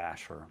generally be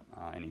Dash or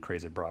any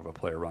crazy Bravo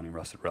player running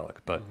Rusted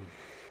Relic. But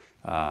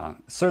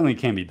certainly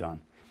can be done.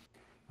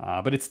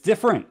 But it's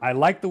different. I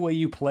like the way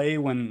you play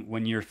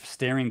when you're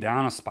staring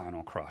down a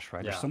Spinal Crush,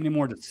 right? Yeah. There's so many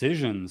more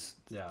decisions.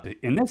 Yeah.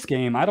 In this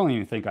game, I don't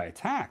even think I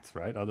attacked,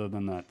 right? Other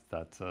than that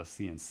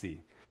CNC.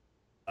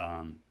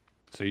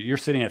 So you're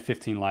sitting at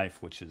 15 life,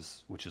 which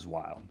is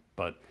wild.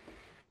 But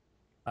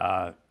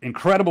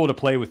incredible to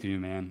play with you,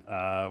 man.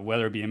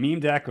 Whether it be a meme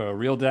deck or a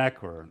real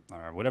deck or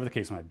whatever the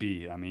case might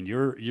be. I mean,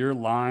 your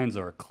lines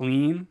are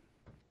clean,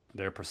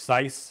 they're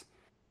precise,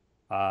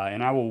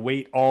 and I will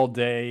wait all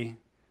day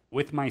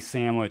with my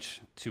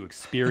sandwich to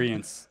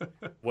experience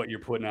what you're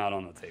putting out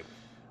on the table.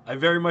 I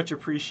very much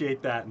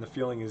appreciate that, and the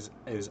feeling is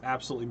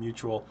absolutely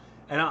mutual.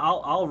 And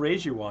I'll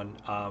raise you one.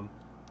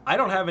 I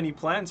don't have any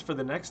plans for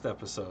the next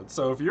episode,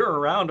 so if you're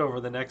around over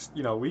the next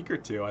week or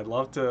two, I'd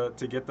love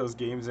to get those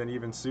games in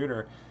even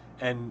sooner.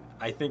 And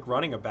I think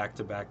running a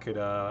back-to-back could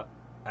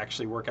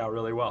actually work out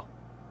really well.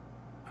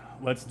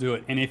 Let's do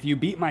it. And if you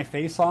beat my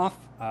face off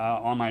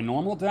on my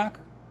normal deck,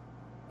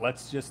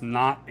 let's just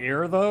not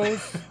air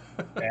those,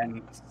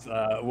 and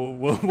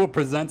we'll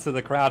present to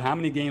the crowd how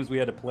many games we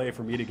had to play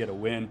for me to get a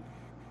win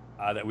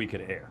that we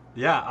could air.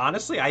 Yeah,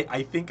 honestly,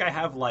 I think I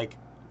have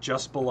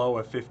just below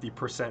a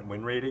 50%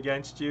 win rate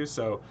against you,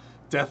 so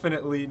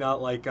definitely not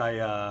like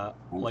I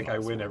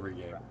win every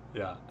game.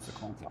 Yeah, it's a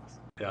coin toss.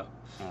 Yeah,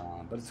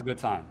 but it's a good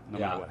time no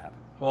matter what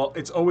happens. Well,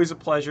 it's always a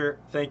pleasure.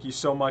 Thank you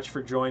so much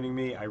for joining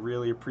me. I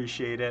really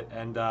appreciate it,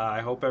 and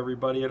I hope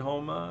everybody at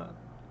home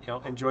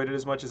enjoyed it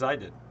as much as I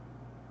did.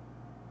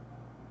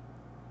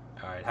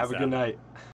 All right, have a good night.